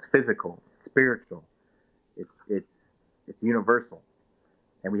you know, it's physical, it's spiritual. It's universal,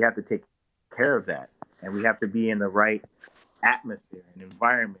 and we have to take care of that, and we have to be in the right atmosphere and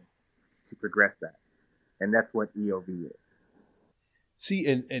environment to progress that, and that's what EOV is. See,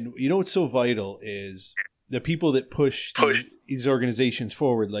 and you know what's so vital is the people that push these organizations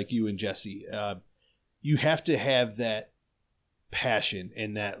forward, like you and Jesse. You have to have that passion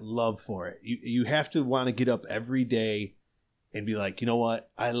and that love for it. You have to want to get up every day and be like, you know what,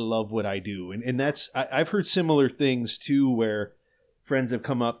 I love what I do. And that's, I've heard similar things too, where friends have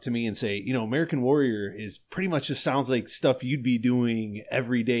come up to me and say, you know, American Warrior is pretty much just sounds like stuff you'd be doing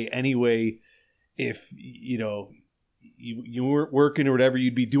every day anyway. If, you know, you weren't working or whatever,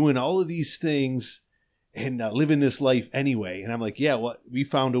 you'd be doing all of these things and living this life anyway. And I'm like, yeah, well, we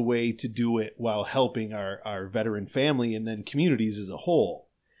found a way to do it while helping our veteran family and then communities as a whole.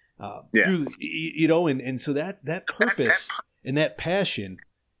 Through, you know, and so that purpose and that passion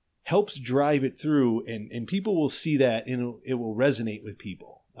helps drive it through, and people will see that, and it will resonate with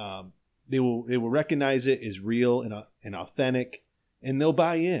people. They will recognize it as real and authentic, and they'll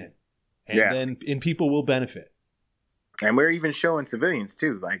buy in, and people will benefit. And we're even showing civilians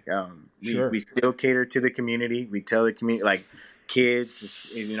too. Like we still cater to the community. We tell the community, like kids,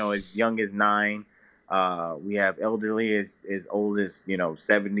 as young as 9. We have elderly as old as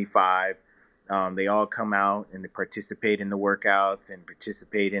 75. They all come out and they participate in the workouts and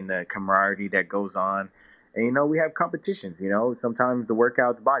participate in the camaraderie that goes on. And, we have competitions, sometimes the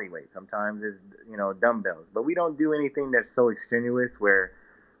workout's body weight, sometimes it's, dumbbells, but we don't do anything that's so extraneous where,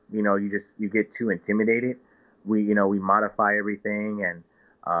 you get too intimidated. We modify everything, and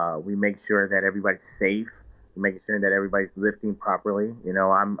we make sure that everybody's safe. We make sure that everybody's lifting properly.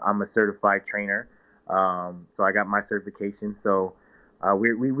 I'm a certified trainer. So I got my certification. So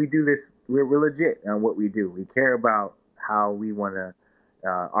we do this. We're legit on what we do. We care about how we want to,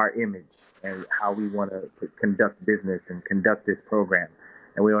 our image and how we want to conduct business and conduct this program.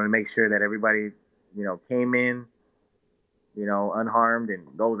 And we want to make sure that everybody, came in, unharmed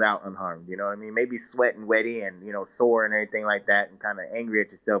and goes out unharmed. You know what I mean? Maybe sweat and wetty and, sore and everything like that, and kind of angry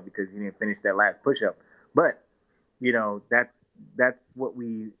at yourself because you didn't finish that last push-up. But, that's what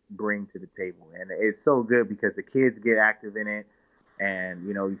we bring to the table. And it's so good because the kids get active in it. And,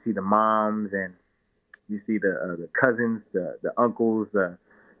 you see the moms and you see the cousins, the uncles, the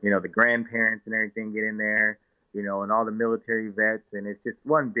grandparents and everything get in there, and all the military vets. And it's just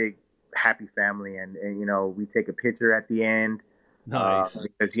one big happy family. And we take a picture at the end. Nice.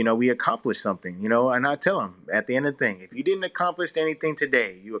 Because, we accomplished something, and I tell them at the end of the thing, if you didn't accomplish anything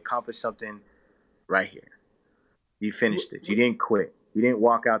today, you accomplished something right here. You finished it. You didn't quit. You didn't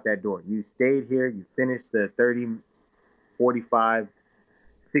walk out that door. You stayed here. You finished the 30, 45,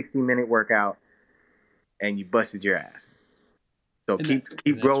 60-minute workout, and you busted your ass. So keep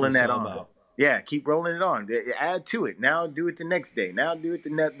rolling that on. Yeah, keep rolling it on. Add to it. Now do it the next day. Now do it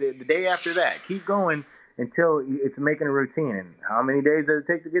the day after that. Keep going until it's making a routine. And how many days does it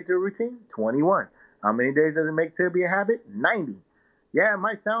take to get to a routine? 21. How many days does it make to be a habit? 90. Yeah, it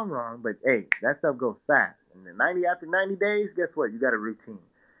might sound wrong, but hey, that stuff goes fast. And after 90 days, guess what? You got a routine,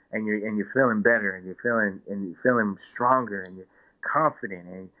 and you're feeling better, and you're feeling stronger, and you're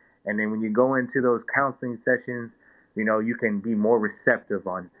confident, and then when you go into those counseling sessions, you can be more receptive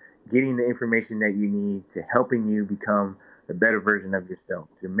on getting the information that you need to helping you become the better version of yourself.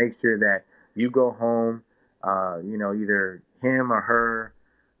 To make sure that you go home, either him or her,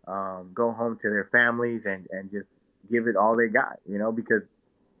 go home to their families and just give it all they got, because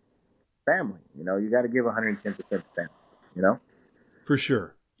family, you got to give 110% to family, For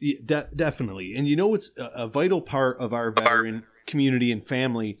sure. Definitely. And it's a vital part of our veteran community and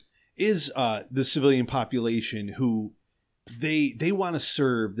family is the civilian population who they want to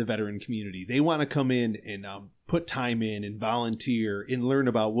serve the veteran community. They want to come in and put time in and volunteer and learn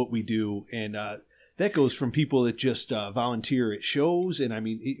about what we do. And that goes from people that just volunteer at shows. And I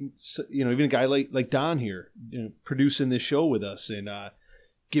mean, even a guy like Don here, producing this show with us and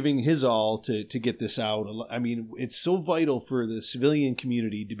giving his all to get this out. I mean, it's so vital for the civilian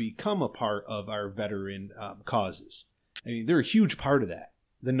community to become a part of our veteran causes. I mean, they're a huge part of that,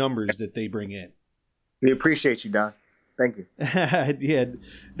 the numbers that they bring in. We appreciate you, Don. Thank you. Yeah,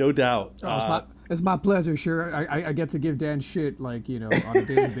 no doubt. It's my pleasure. Sure, I get to give Dan shit on a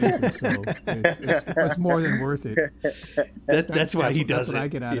daily basis, so it's more than worth it. That's why he does it. That's what I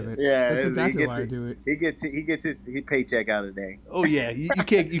get out of it. Yeah, that's exactly why I do it. He gets his paycheck out of the day. Oh yeah, you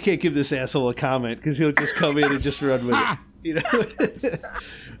can't give this asshole a comment because he'll just come in and just run with it.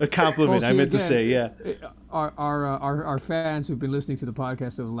 A compliment. I meant to say, yeah. Our fans who've been listening to the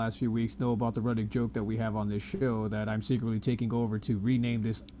podcast over the last few weeks know about the running joke that we have on this show that I'm secretly taking over to rename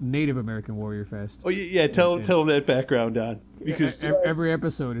this Native American Warrior Fest. Oh yeah, tell them that background, Don. Because every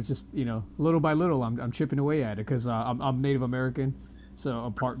episode, it's just little by little, I'm chipping away at it because I'm Native American, so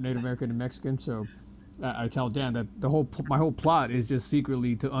I'm part Native American and Mexican, so. I tell Dan that my whole plot is just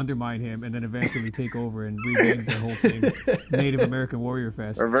secretly to undermine him and then eventually take over and rename the whole thing Native American Warrior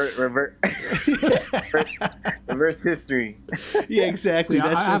Fest. Reverse history. Yeah, exactly. See,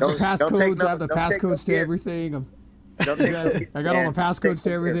 I have the passcodes. I have the passcodes to everything. I got all the passcodes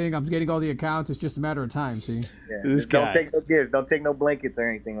to everything. I'm getting all the accounts. It's just a matter of time. See. Yeah. Don't take no gifts. Don't take no blankets or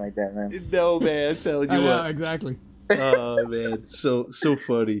anything like that, man. No, man. I'm telling you what. Exactly. Oh man, so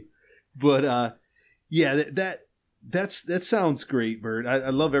funny, but yeah, that sounds great, Bert.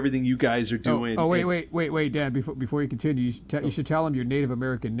 I love everything you guys are doing. Oh wait, Dan. Before you continue, you should tell him your Native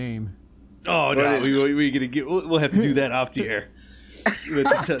American name. Oh no, we're gonna we'll have to do that off the air. We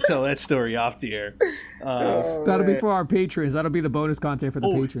have to tell that story off the air. That'll be for our patrons. That'll be the bonus content for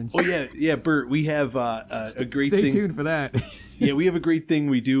the patrons. Oh yeah, Bert. We have a great Stay thing. tuned for that. Yeah, we have a great thing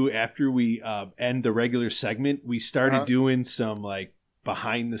we do after we end the regular segment. We started doing some like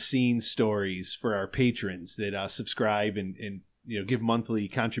behind the scenes stories for our patrons that subscribe and give monthly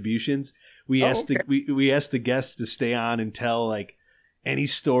contributions. We asked the guests to stay on and tell like any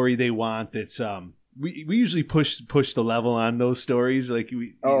story they want. That's we usually push the level on those stories. Like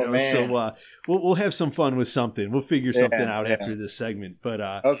man. So we'll have some fun with something. We'll figure something out after this segment. But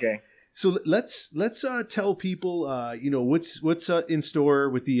okay. So let's tell people what's in store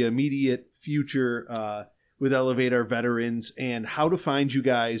with the immediate future with Elevate Our Veterans and how to find you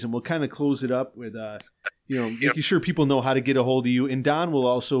guys, and we'll kind of close it up with making sure people know how to get a hold of you. And Don will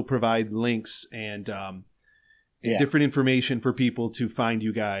also provide links and different information for people to find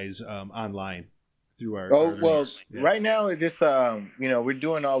you guys online through our. Right now it's just we're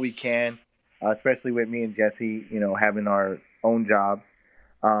doing all we can, especially with me and Jesse, having our own jobs.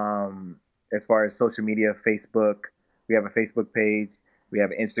 As far as social media, Facebook, we have a Facebook page, we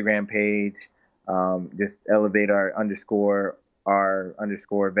have an Instagram page, just elevate our underscore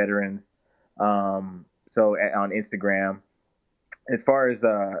veterans. So on Instagram, as far as,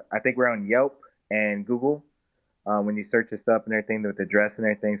 I think we're on Yelp and Google, when you search us up and everything with the address and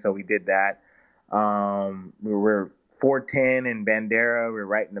everything. So we did that. We're 410 in Bandera. We're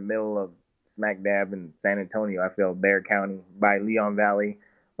right in the middle of smack dab in San Antonio. I feel Bexar County by Leon Valley,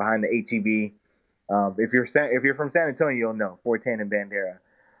 behind the HEB. If you're from San Antonio, you'll know 410 in Bandera,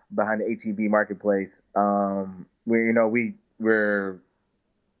 behind the HEB Marketplace. We're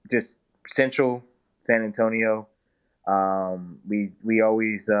just central San Antonio. We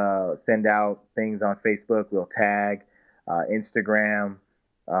always send out things on Facebook. We'll tag Instagram.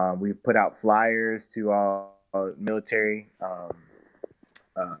 We put out flyers to all military,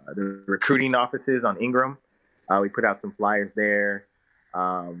 the recruiting offices on Ingram. We put out some flyers there.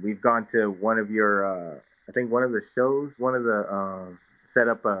 We've gone to one of your, I think one of the shows, set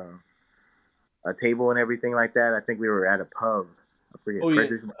up a table and everything like that. I think we were at a pub. I forget.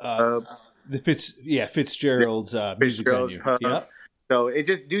 Pub. The Fitzgerald's music venue. Pub. Yep. So it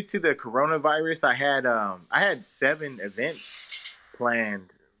just due to the coronavirus, I had 7 events planned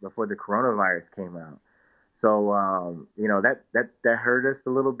before the coronavirus came out. So that hurt us a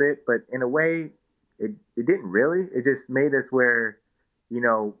little bit, but in a way, it didn't really. It just made us where,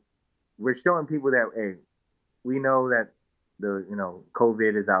 we're showing people that, hey, we know that the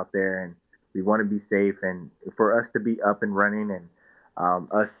COVID is out there and we want to be safe, and for us to be up and running and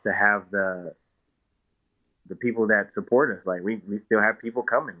us to have the people that support us. Like we still have people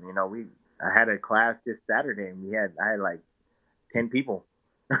coming. I had a class just Saturday and I had like 10 people.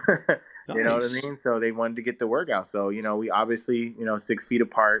 You know what I mean? So they wanted to get the workout. So, we obviously, 6 feet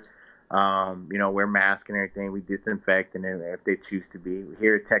apart, wear masks and everything. We disinfect, and if they choose to be.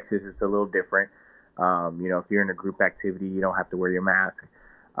 Here in Texas, it's a little different. If you're in a group activity, you don't have to wear your mask.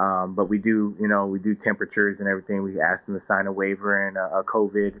 But we do temperatures and everything. We ask them to sign a waiver and a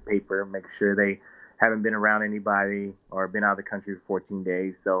COVID paper, make sure they haven't been around anybody or been out of the country for 14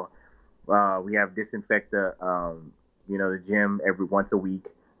 days. So we have disinfect the gym every once a week,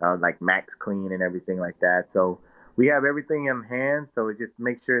 like max clean and everything like that. So we have everything in hand. So it just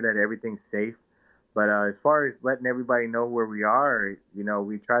makes sure that everything's safe. But as far as letting everybody know where we are,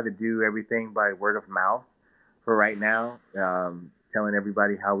 we try to do everything by word of mouth for right now. Telling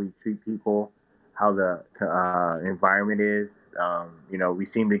everybody how we treat people, how the environment is. We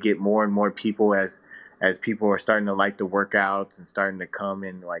seem to get more and more people as people are starting to like the workouts and starting to come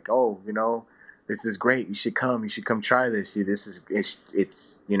and like, this is great. You should come try this. It's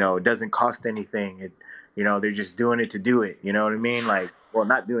it doesn't cost anything. They're just doing it to do it. You know what I mean? Like, well,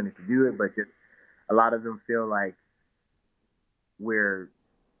 not doing it to do it, but just a lot of them feel like we're,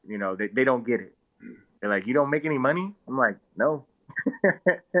 they don't get it. They're like, you don't make any money? I'm like, no.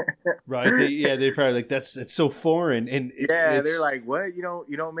 Right. They're probably like, it's so foreign. And they're like, what? You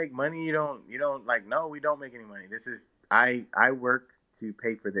don't make money? You don't like, no, we don't make any money. This is, I work to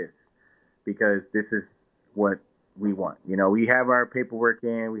pay for this because this is what we want. We have our paperwork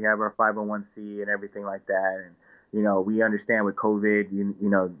in, we have our 501c and everything like that. And, we understand with COVID,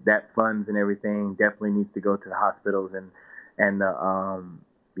 that funds and everything definitely needs to go to the hospitals and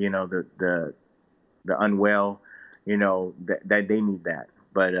the unwell, that they need that.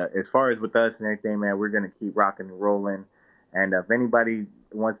 But as far as with us and everything, man, we're going to keep rocking and rolling. And if anybody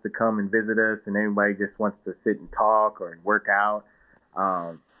wants to come and visit us and anybody just wants to sit and talk or work out,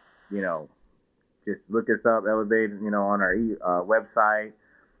 just look us up, Elevate, on our website.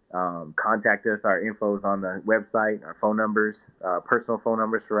 contact us. Our info is on the website, our phone numbers, personal phone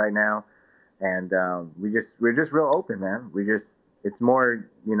numbers for right now. And we're just real open, man. It's more,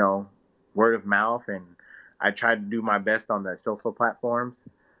 word of mouth. And I try to do my best on the social platforms.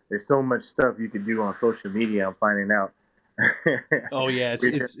 There's so much stuff you can do on social media. I'm finding out. Oh yeah,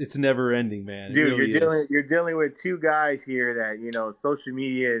 it's never ending, man. Dude, really you're dealing with two guys here that social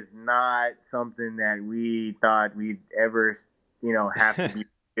media is not something that we thought we'd ever have to be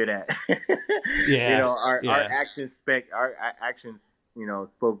good at. Yeah, our actions spoke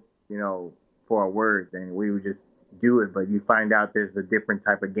for our words, and we would just do it. But you find out there's a different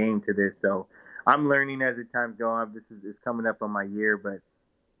type of game to this. So I'm learning as the time's going on. This is coming up on my year, but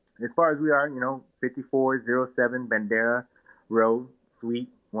as far as we are, 5407 Bandera Road, Suite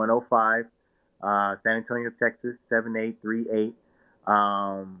 105, San Antonio, Texas, 7838.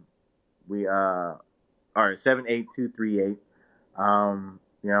 We are 78238.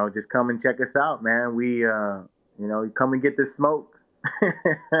 Just come and check us out, man. We come and get this smoke.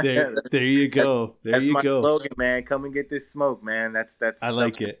 there you go. That's my slogan, man. Come and get this smoke, man. That's I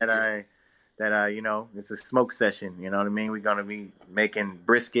like it. It's a smoke session. You know what I mean? We're gonna be making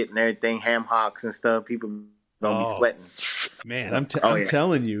brisket and everything, ham hocks and stuff. People gonna be sweating. Man, I'm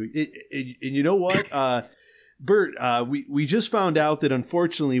telling you. And you know what, Bert? We just found out that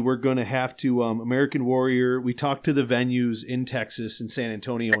unfortunately we're gonna have to American Warrior. We talked to the venues in Texas, in San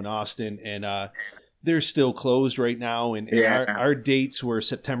Antonio and Austin, and they're still closed right now. And our dates were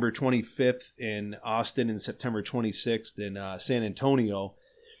September 25th in Austin and September 26th in San Antonio.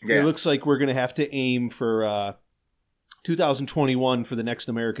 Yeah. It looks like we're going to have to aim for 2021 for the next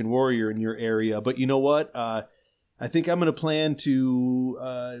American Warrior in your area. But you know what? I think I'm going to plan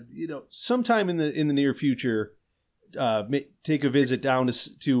to, sometime in the near future, take a visit down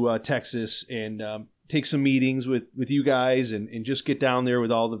to Texas and take some meetings with you guys and just get down there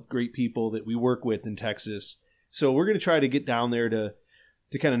with all the great people that we work with in Texas. So we're going to try to get down there to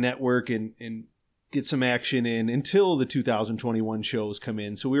kind of network and get some action in until the 2021 shows come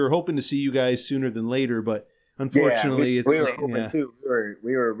in. So we were hoping to see you guys sooner than later, but unfortunately, we were hoping too.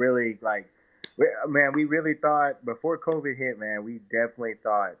 We were really we really thought before COVID hit, man, we definitely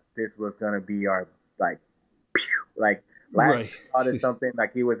thought this was going to be our last thought of something.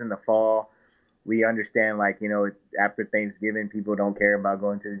 Like it was in the fall. We understand, after Thanksgiving, people don't care about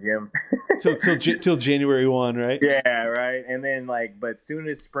going to the gym. till January 1, right? Yeah, right. And then, but soon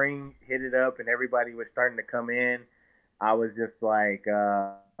as spring hit it up and everybody was starting to come in, I was just like,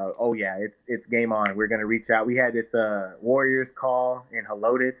 oh, yeah, it's game on. We're going to reach out. We had this Warriors call in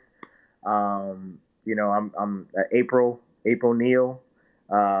Helotes. I'm April Neal.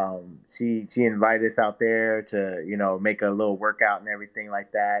 She invited us out there to, make a little workout and everything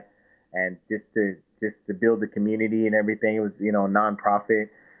like that. And just to build the community and everything. It was, nonprofit.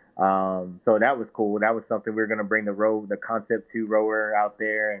 So that was cool. That was something we were going to bring the Concept 2 rower out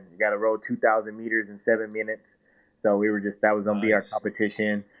there, and you got to row 2,000 meters in 7 minutes. So that was going to be our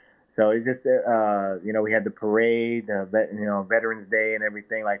competition. So it's just, we had the parade, Veterans Day and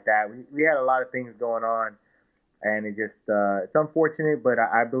everything like that. We had a lot of things going on, and it just, it's unfortunate, but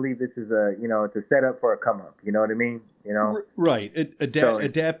I believe this is it's a setup for a come up. You know what I mean? Right.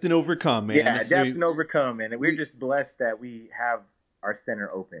 Adapt and overcome, man. Yeah, adapt and overcome, man. And we're just blessed that we have our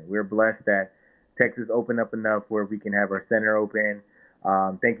center open. We're blessed that Texas opened up enough where we can have our center open.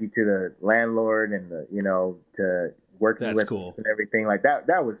 Thank you to the landlord and to working with us and everything like that.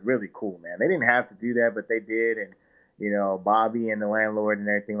 That was really cool, man. They didn't have to do that, but they did. And, Bobby and the landlord and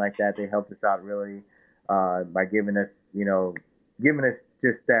everything like that, they helped us out really by giving us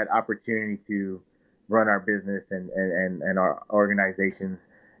just that opportunity to run our business and our organizations,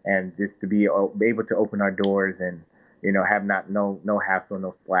 and just to be able to open our doors and have no hassle,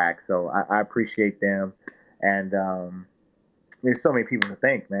 no slack. So I appreciate them, and there's so many people to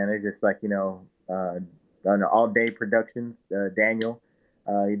thank, man. They're just on All Day Productions, Daniel,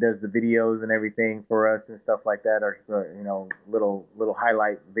 he does the videos and everything for us and stuff like that, or little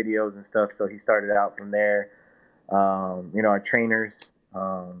highlight videos and stuff. So he started out from there. Our trainers,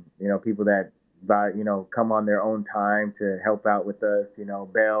 people that come on their own time to help out with us,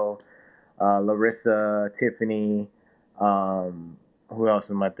 Belle, Larissa, Tiffany, who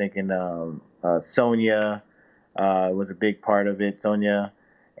else am I thinking? Sonia was a big part of it, Sonia.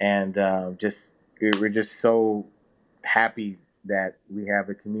 And we're just so happy that we have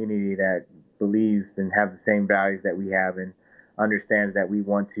a community that believes and have the same values that we have, and understands that we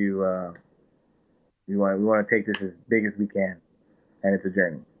want to take this as big as we can, and it's a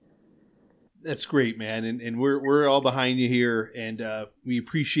journey. That's great, man, and we're all behind you here, and we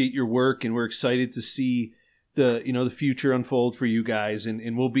appreciate your work, and we're excited to see the future unfold for you guys,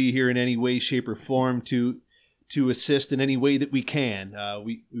 and we'll be here in any way, shape, or form to assist in any way that we can.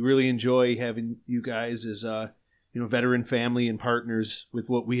 We really enjoy having you guys as veteran family and partners with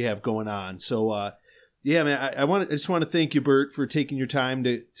what we have going on. So yeah, man, I just want to thank you, Bert, for taking your time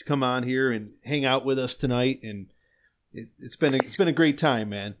to come on here and hang out with us tonight. And it's been a great time,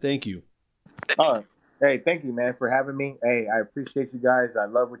 man. Thank you. Oh, hey, thank you, man, for having me. Hey, I appreciate you guys. I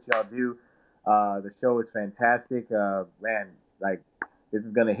love what y'all do. The show is fantastic. Man, like, this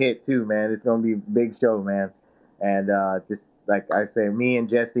is gonna hit too, man. It's gonna be a big show, man. And just like I say, me and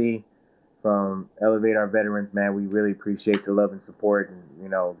Jesse from Elevate Our Veterans, man, we really appreciate the love and support,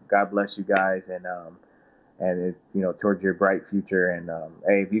 and God bless you guys, and towards your bright future. And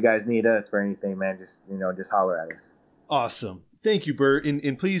hey, if you guys need us for anything, man, just holler at us. Awesome, thank you, Bert,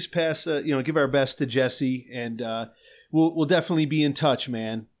 and please pass give our best to Jesse, and we'll definitely be in touch,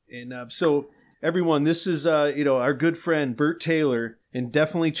 man. And so everyone, this is our good friend Bert Taylor, and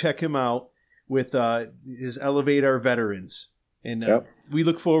definitely check him out with his Elevate Our Veterans. And Yep. We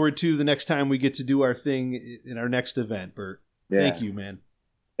look forward to the next time we get to do our thing in our next event, Bert. Yeah. Thank you, man.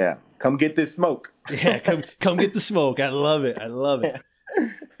 Yeah, come get this smoke. Yeah, come get the smoke. I love it.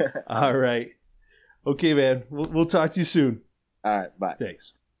 All right. Okay, man. We'll talk to you soon. All right, bye.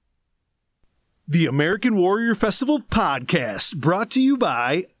 Thanks. The American Warrior Festival podcast, brought to you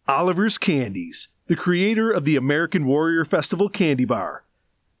by Oliver's Candies, the creator of the American Warrior Festival Candy Bar.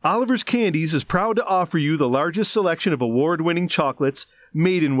 Oliver's Candies is proud to offer you the largest selection of award-winning chocolates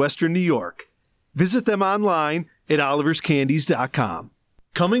made in Western New York. Visit them online at oliverscandies.com.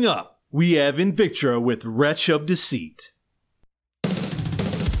 Coming up, we have Invictra with Wretch of Deceit.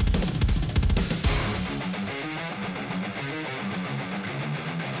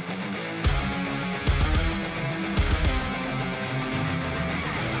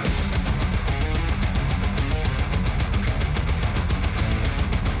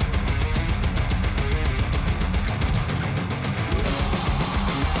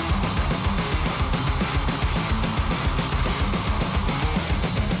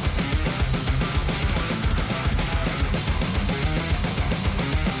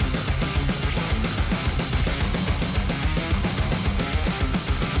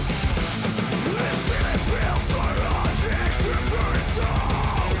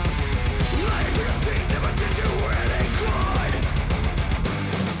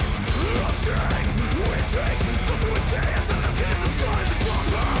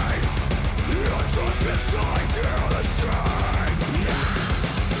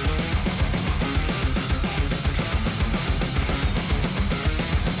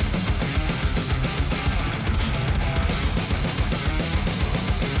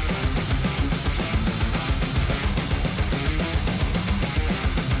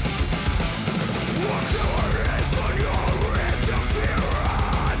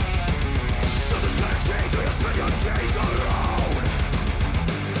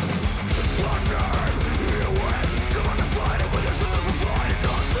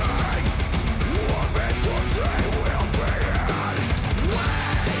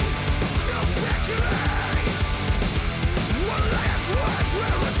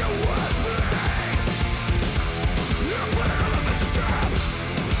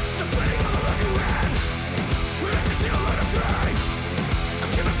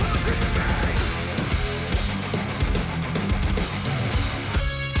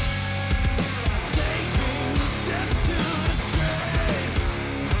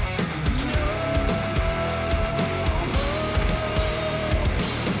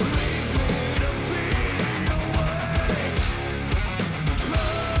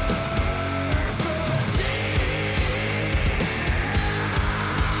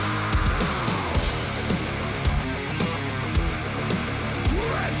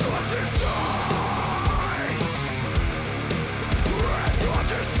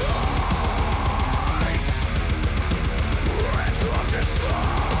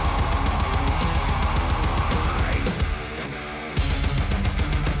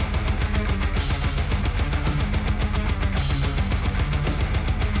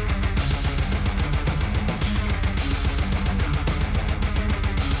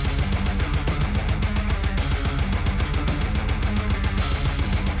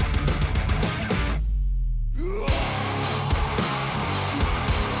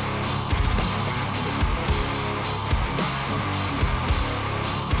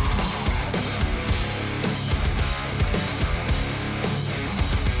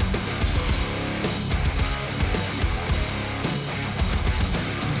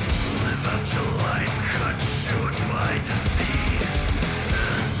 Disease,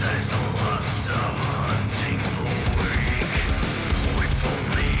 and there's the lust of hunting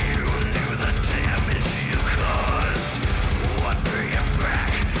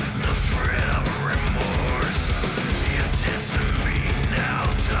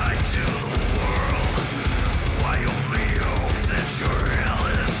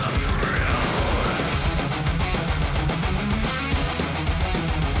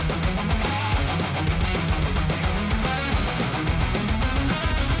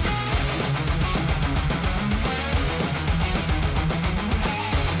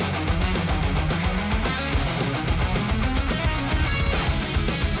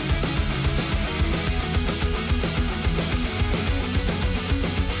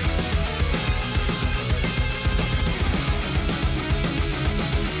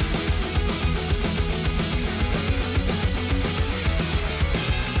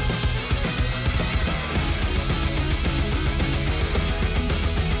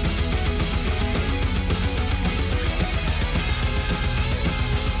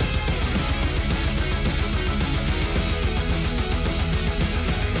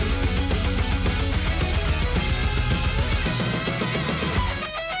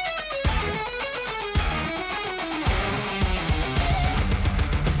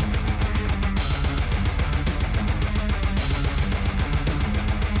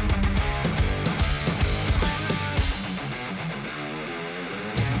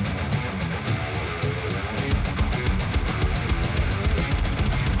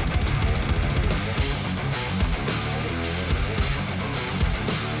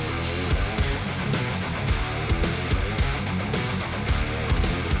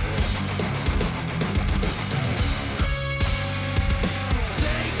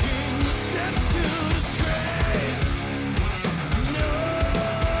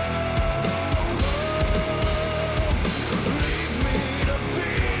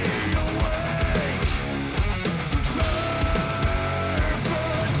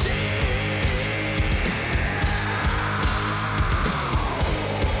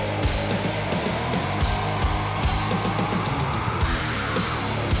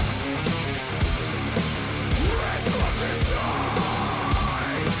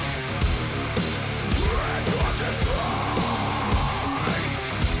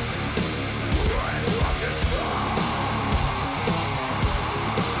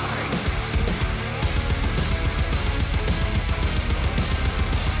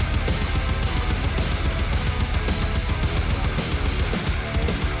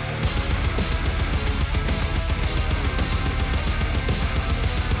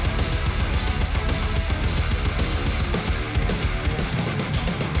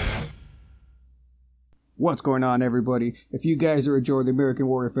What's going on, everybody? If you guys are enjoying the American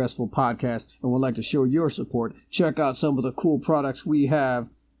Warrior Festival podcast and would like to show your support, check out some of the cool products we have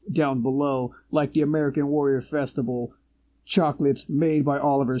down below, like the American Warrior Festival chocolates made by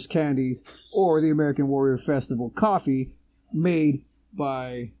Oliver's Candies, or the American Warrior Festival coffee made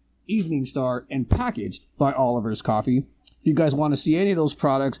by Evening Star and packaged by Oliver's Coffee. If you guys want to see any of those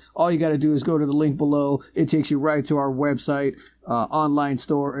products, all you got to do is go to the link below. It takes you right to our website, online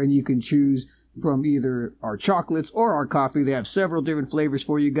store, and you can choose from either our chocolates or our coffee. They have several different flavors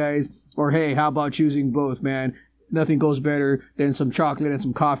for you guys. Or hey, how about choosing both, man? Nothing goes better than some chocolate and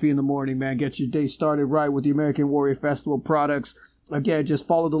some coffee in the morning, man. Get your day started right with the American Warrior Festival products. Again, just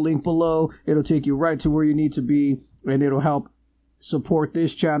follow the link below. It'll take you right to where you need to be, and it'll help support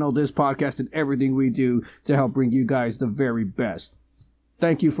this channel, this podcast, and everything we do to help bring you guys the very best.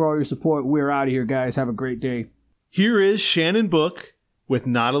 Thank you for all your support. We're out of here, guys. Have a great day. Here is Shannon Book with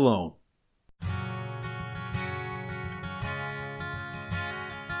Not Alone.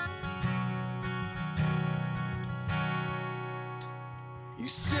 He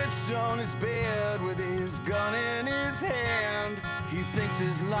sits on his bed with his gun in his hand. He thinks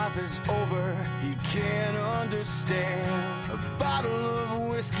his life is over, he can't understand. A bottle of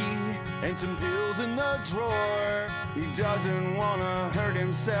whiskey and some pills in the drawer. He doesn't wanna hurt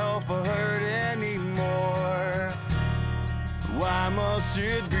himself or hurt anymore. Why must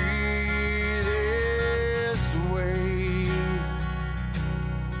it be this way?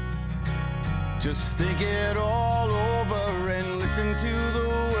 Just think it all over and listen to the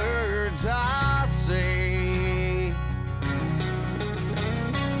words I say.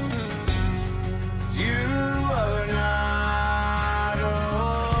 You are not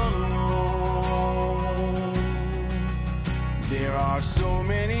alone. There are so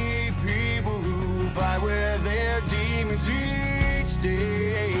many people who fight with their demons each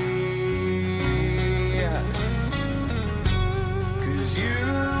day. 'Cause you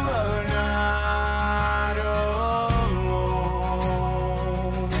are not alone.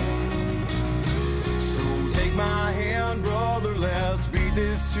 So take my hand, brother, let's beat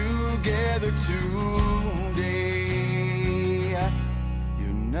this together today.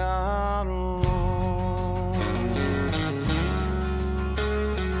 You're not alone.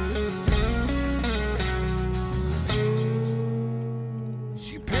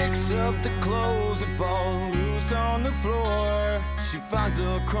 She picks up the clothes that fall loose on the floor. She finds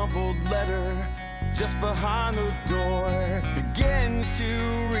a crumpled letter just behind the door. Begins to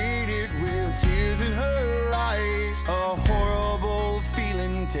read it with tears in her eyes. A horrible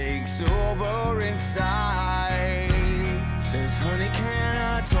feeling takes over inside. Says, honey, can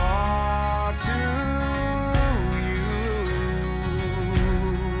I talk to you?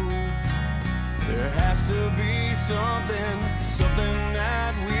 There has to be something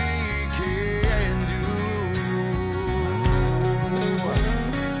that we can do.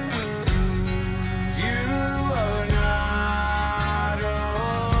 You are not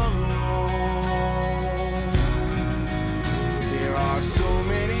alone. There are so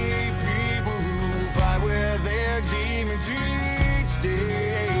many people who fight with their demons each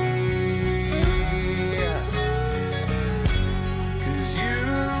day. 'Cause you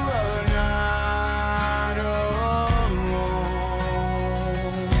are not alone.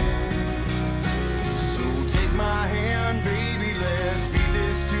 So take my hand, baby, let's beat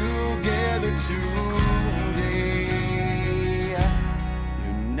this together today.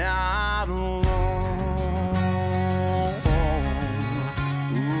 You're not alone.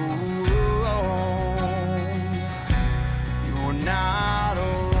 Ooh, you're not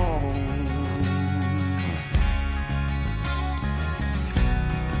alone.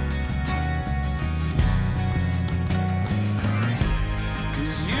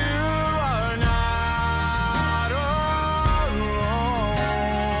 'Cause you are not alone.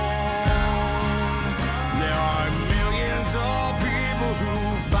 There are millions of people who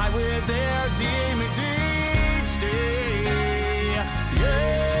fight with their demons each day. Yeah.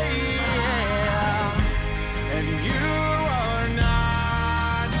 And you are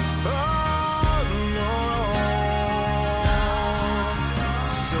not alone.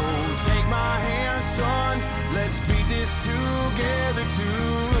 So take my hand, son, let's beat this together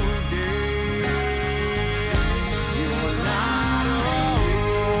today. You're not alone.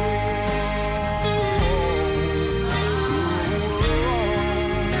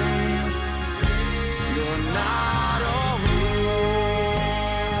 You're not alone.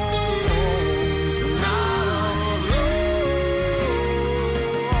 Not alone.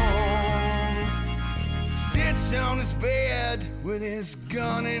 Sits on his bed with his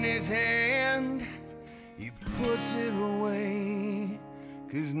gun in his hand. He puts it away,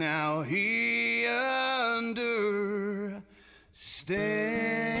 'cause now he understands.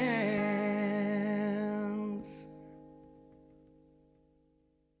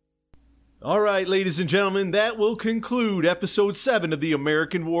 All right, ladies and gentlemen, that will conclude episode 7 of the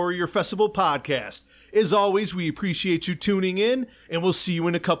American Warrior Festival podcast. As always, we appreciate you tuning in, and we'll see you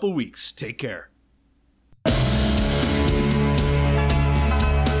in a couple weeks. Take care.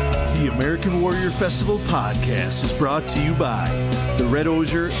 The American Warrior Festival podcast is brought to you by the Red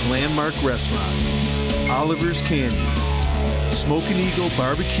Osier Landmark Restaurant, Oliver's Candies, Smokin' Eagle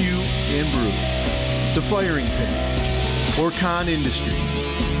Barbecue and Brew, The Firing Pin, Orcon Industries,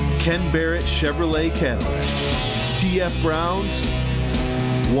 Ken Barrett Chevrolet Cadillac, TF Browns,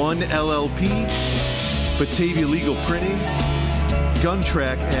 One LLP, Batavia Legal Printing,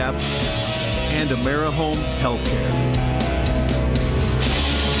 GunTrack App, and AmeriHome Healthcare.